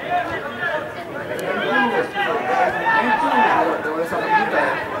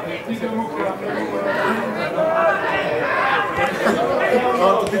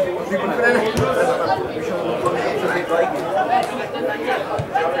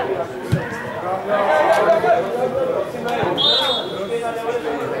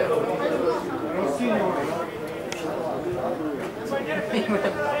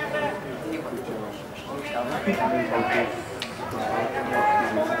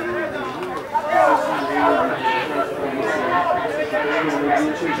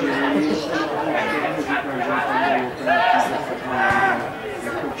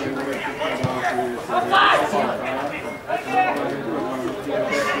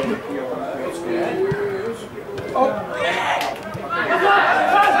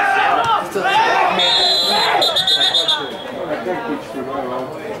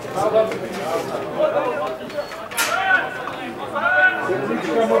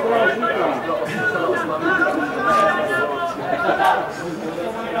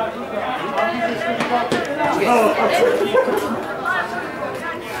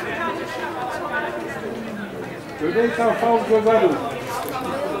 Dej tam faul dozadu.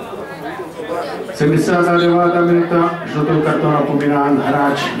 79. minuta, žlutou kartou napomínán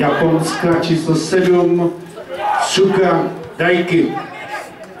hráč Japonska číslo 7, Suga Daiki.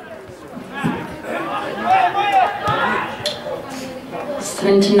 It's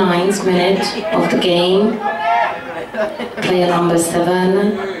 29th minute of the game. Player number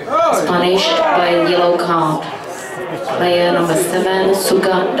 7 is punished by a yellow card. Player number 7,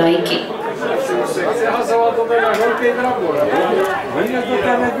 Suga Daiki. Zahazoval to na velký drabor. Oni to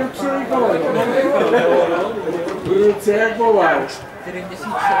tam nevypřeli kolo. V ruce jak boval. 4 měsíce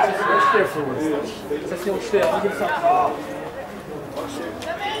ještě furt. Přesně už 4, vidím sám.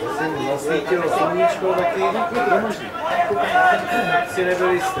 Jsem zasvítilo sluníčko, taky nemožný. Si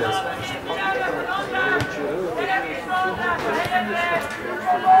nebyl jistý.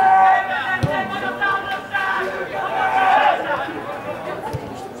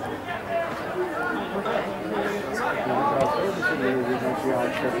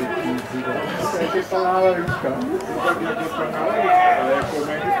 To je plná lavička. Tak jako plná lavička, ale jako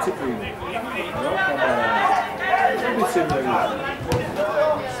méně disciplíny. Jo, kamarád.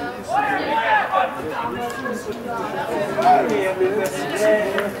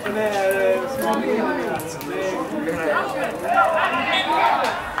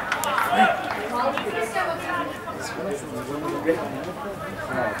 Co by si měli?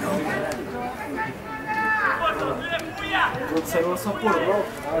 Docela sapor, no?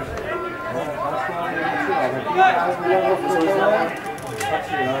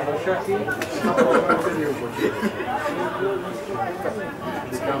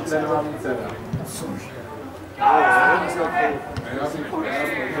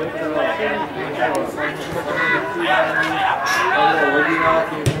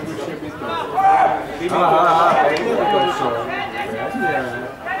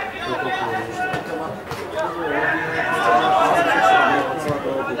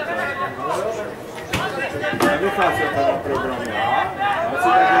 Vychází to na programu. Já si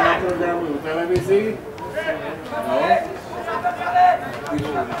taky naprogramuju televizi. No.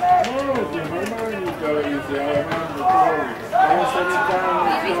 No, to je normální televizi, ale mám do toho. Já jsem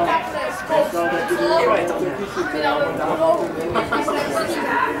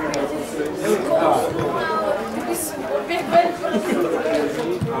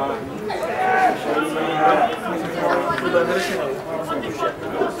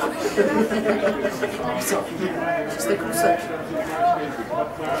Jste kusek.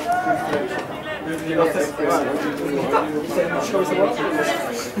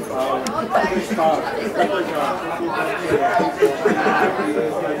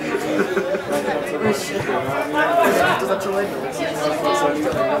 To začalo jednou.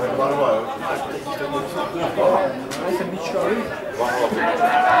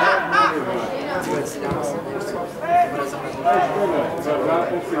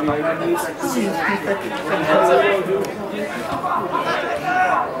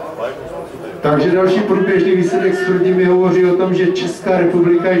 Takže další průběžný výsledek s tvrdými hovoří o tom, že Česká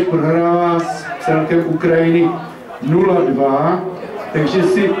republika již prohrává s celkem Ukrajiny 0-2, takže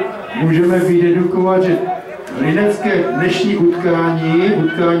si můžeme vydedukovat, že linecké dnešní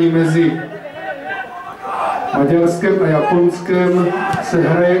utkání mezi Maďarskem a Japonskem se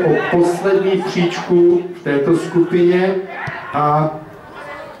hraje o poslední příčku v této skupině a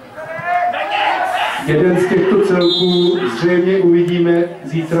jeden z těchto celků zřejmě uvidíme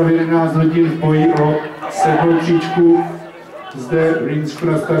zítra v 11 hodin v boji o 7. příčku zde v Línsku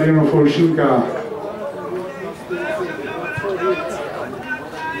na stadionu v Olšinkách.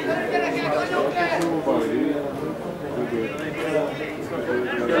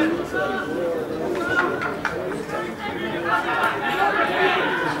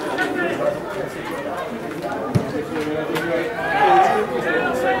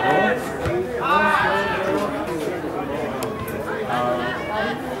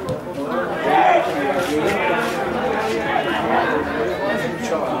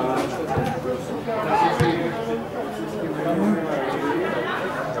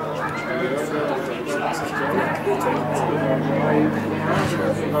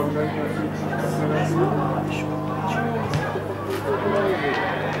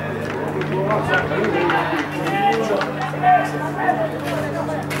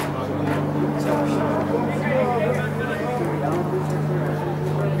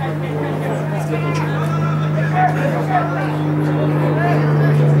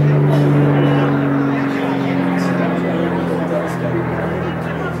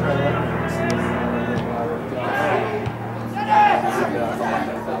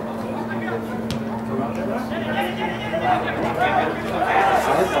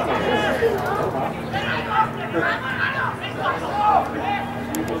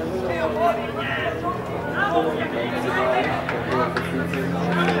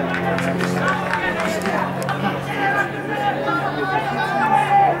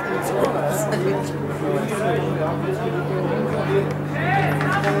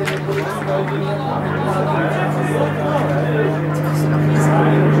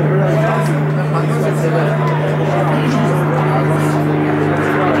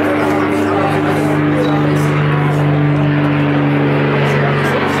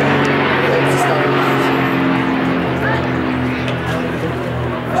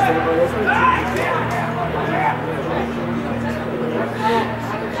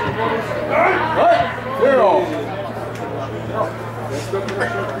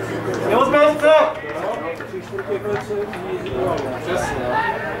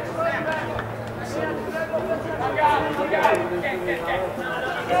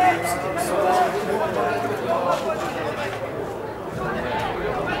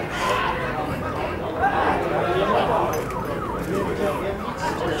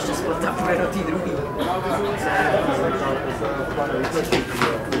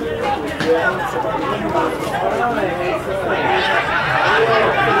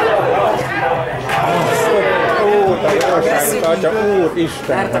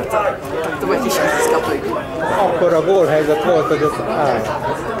 Isten! Akkor a gólhelyzet volt, hogy ez áll.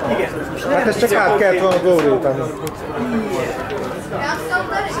 Hát ez csak át kellett volna gólítani.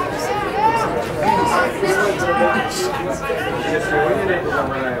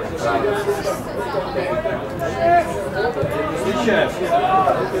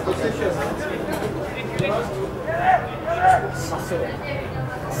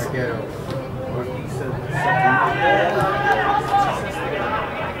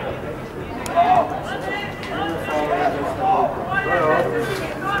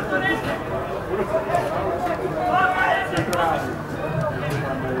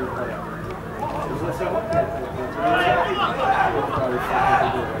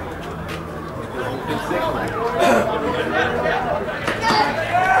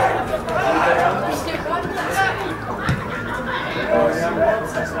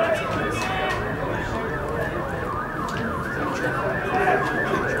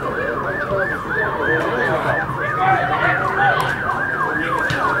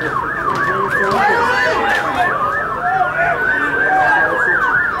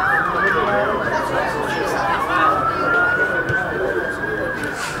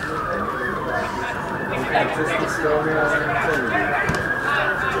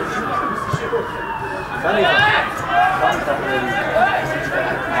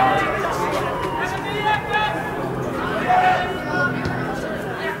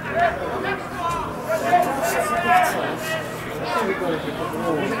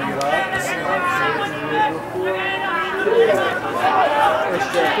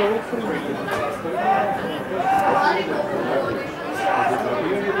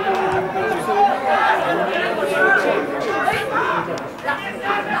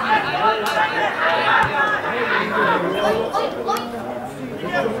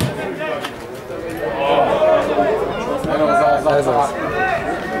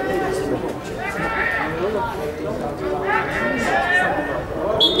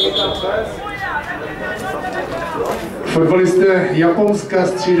 Fotbalisté Japonska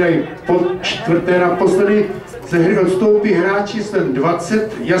střídají po čtvrté naposledy. Ze hry odstoupí hráč číslem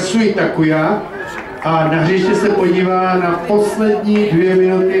 20 Yasui Takuya a na hřiště se podívá na poslední 2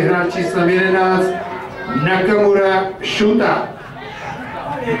 minuty hráč číslem 11 Nakamura Shuta.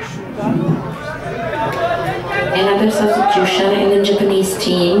 Another substitution in the Japanese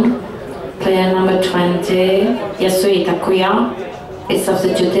team, player number 20, Yasui Takuya, is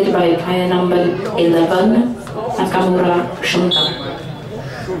substituted by player number 11, Nakamura Shunta.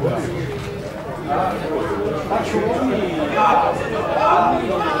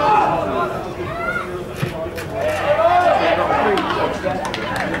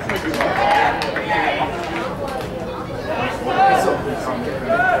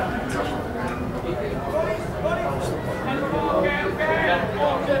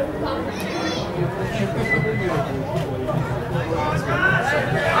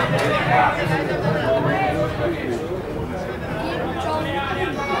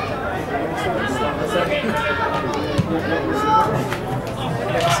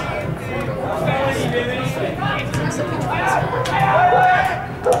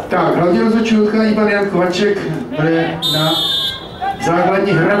 Tak, hlavně rozhodčí utkání pan Jan Kovaček bude na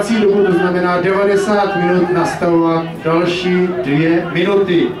základní hrací dobu, to znamená 90 minut, nastavovat další 2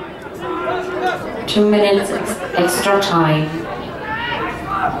 minuty. 2 minutes extra time.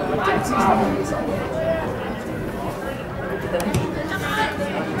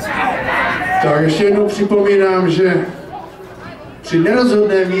 Tak ještě jednou připomínám, že při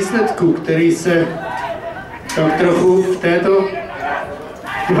nerozhodném výsledku, který se tak trochu v této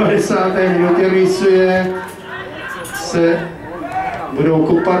 90. minutě rýsuje, se budou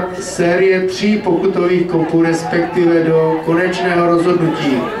kopat série 3 pokutových kopů, respektive do konečného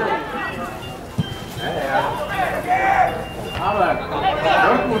rozhodnutí.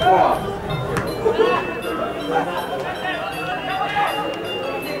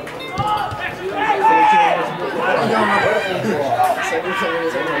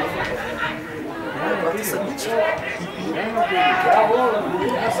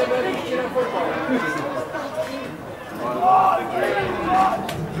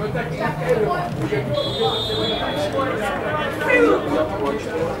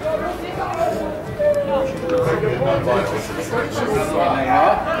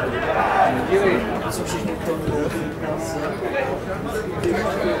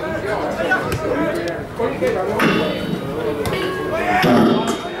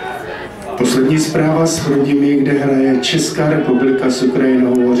 Poslední zpráva z Chrudimi, kde hraje Česká republika s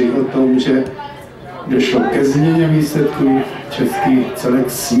Ukrajinou, hovoří o tom, že došlo ke změně výsledků. Český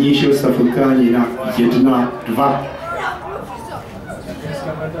celek snížil stav utkání na 1-2.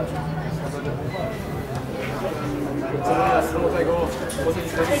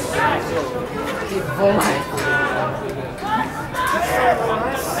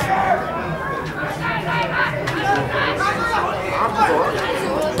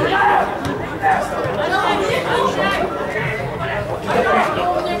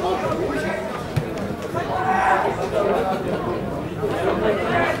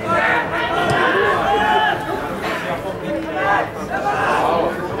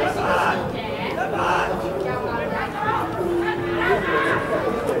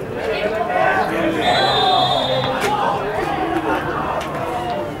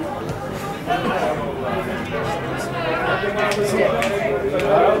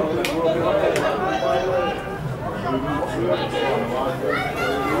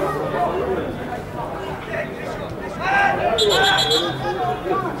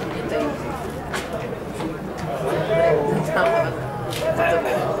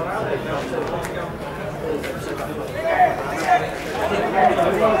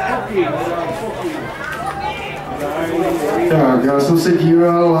 Tak, já jsem se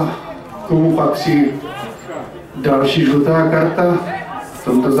díval, komu patří další žlutá karta v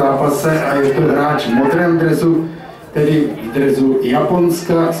tomto zápase a je to hráč v modrém dresu, tedy v dresu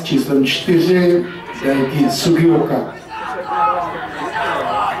Japonska s číslem 4, Daiki Sugioka.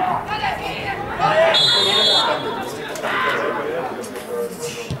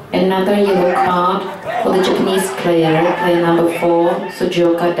 Another yellow card for the Japanese player, player number 4,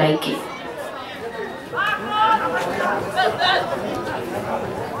 Sugioka Daiki.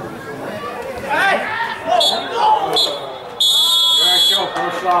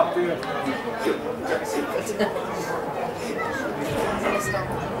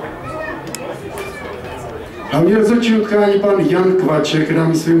 Hlavně rozhodčí utkání pan Jan Kvaček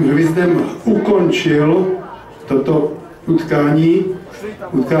nám svým hvizdem ukončil toto utkání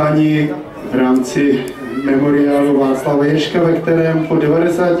v rámci memoriálu Václava Ježka, ve kterém po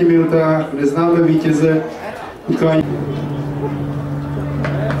 90 minutách neznáme vítěze utkání.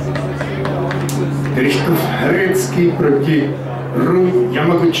 Kristóf Herjeczki proti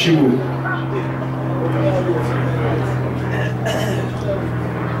Yamaguchimu.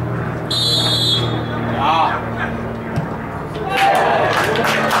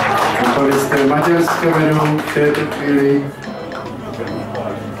 Fotbalisté Maďarska vedou v této chvíli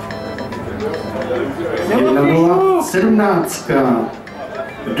 1-0. 17.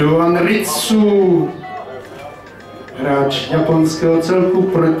 Doan Ritsu, hráč japonského celku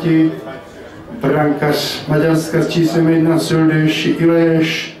proti brankář Maďarska s číslem 1 Sildeš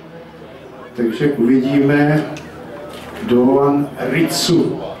Ileš. Takže uvidíme Doan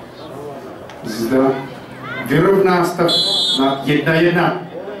Ritsu. Zda vyrovná stav na 1-1.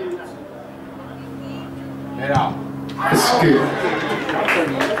 Hezky.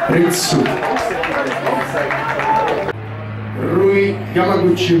 Ritsu. Rui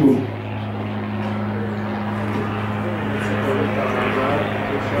Yamaguchimu.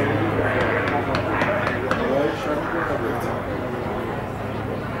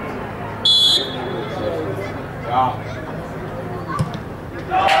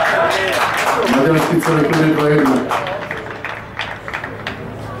 Maďarský celek je 2-1.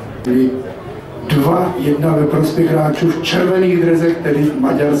 2-1 ve prospěch hráčů v červených drezech, tedy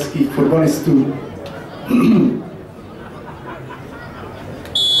maďarských fotbalistů.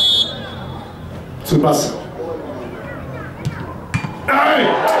 Cupas.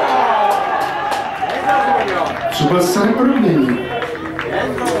 třeba se nepromění.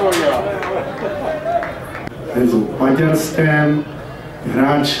 Mezi Maďarskem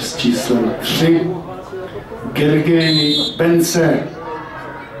hráč s číslem 3, Gergényi, Bence.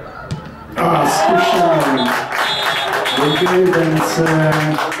 A zkušený. Gergényi, Bence.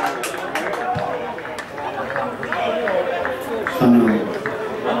 Ano.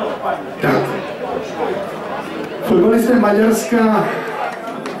 Tak. Fotbalisté Maďarska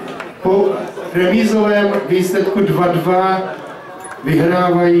po remízovém výsledku 2-2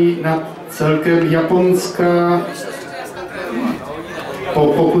 vyhrávají nad celkem Japonska po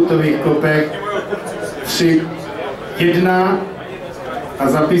pokutových kopech 3-1 a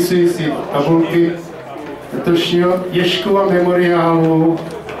zapisují si tabulky letošního Ježkova memoriálu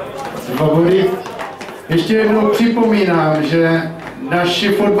 2 body. Ještě jednou připomínám, že naši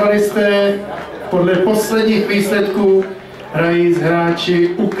fotbalisté podle posledních výsledků hrají s hráči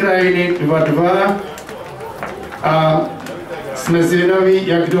Ukrajiny 2-2 a jsme zvědaví,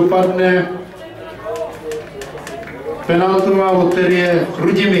 jak dopadne penaltová loterie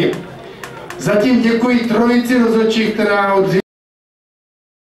Rudimi. Zatím děkuji trojici rozhodčích, která odřídila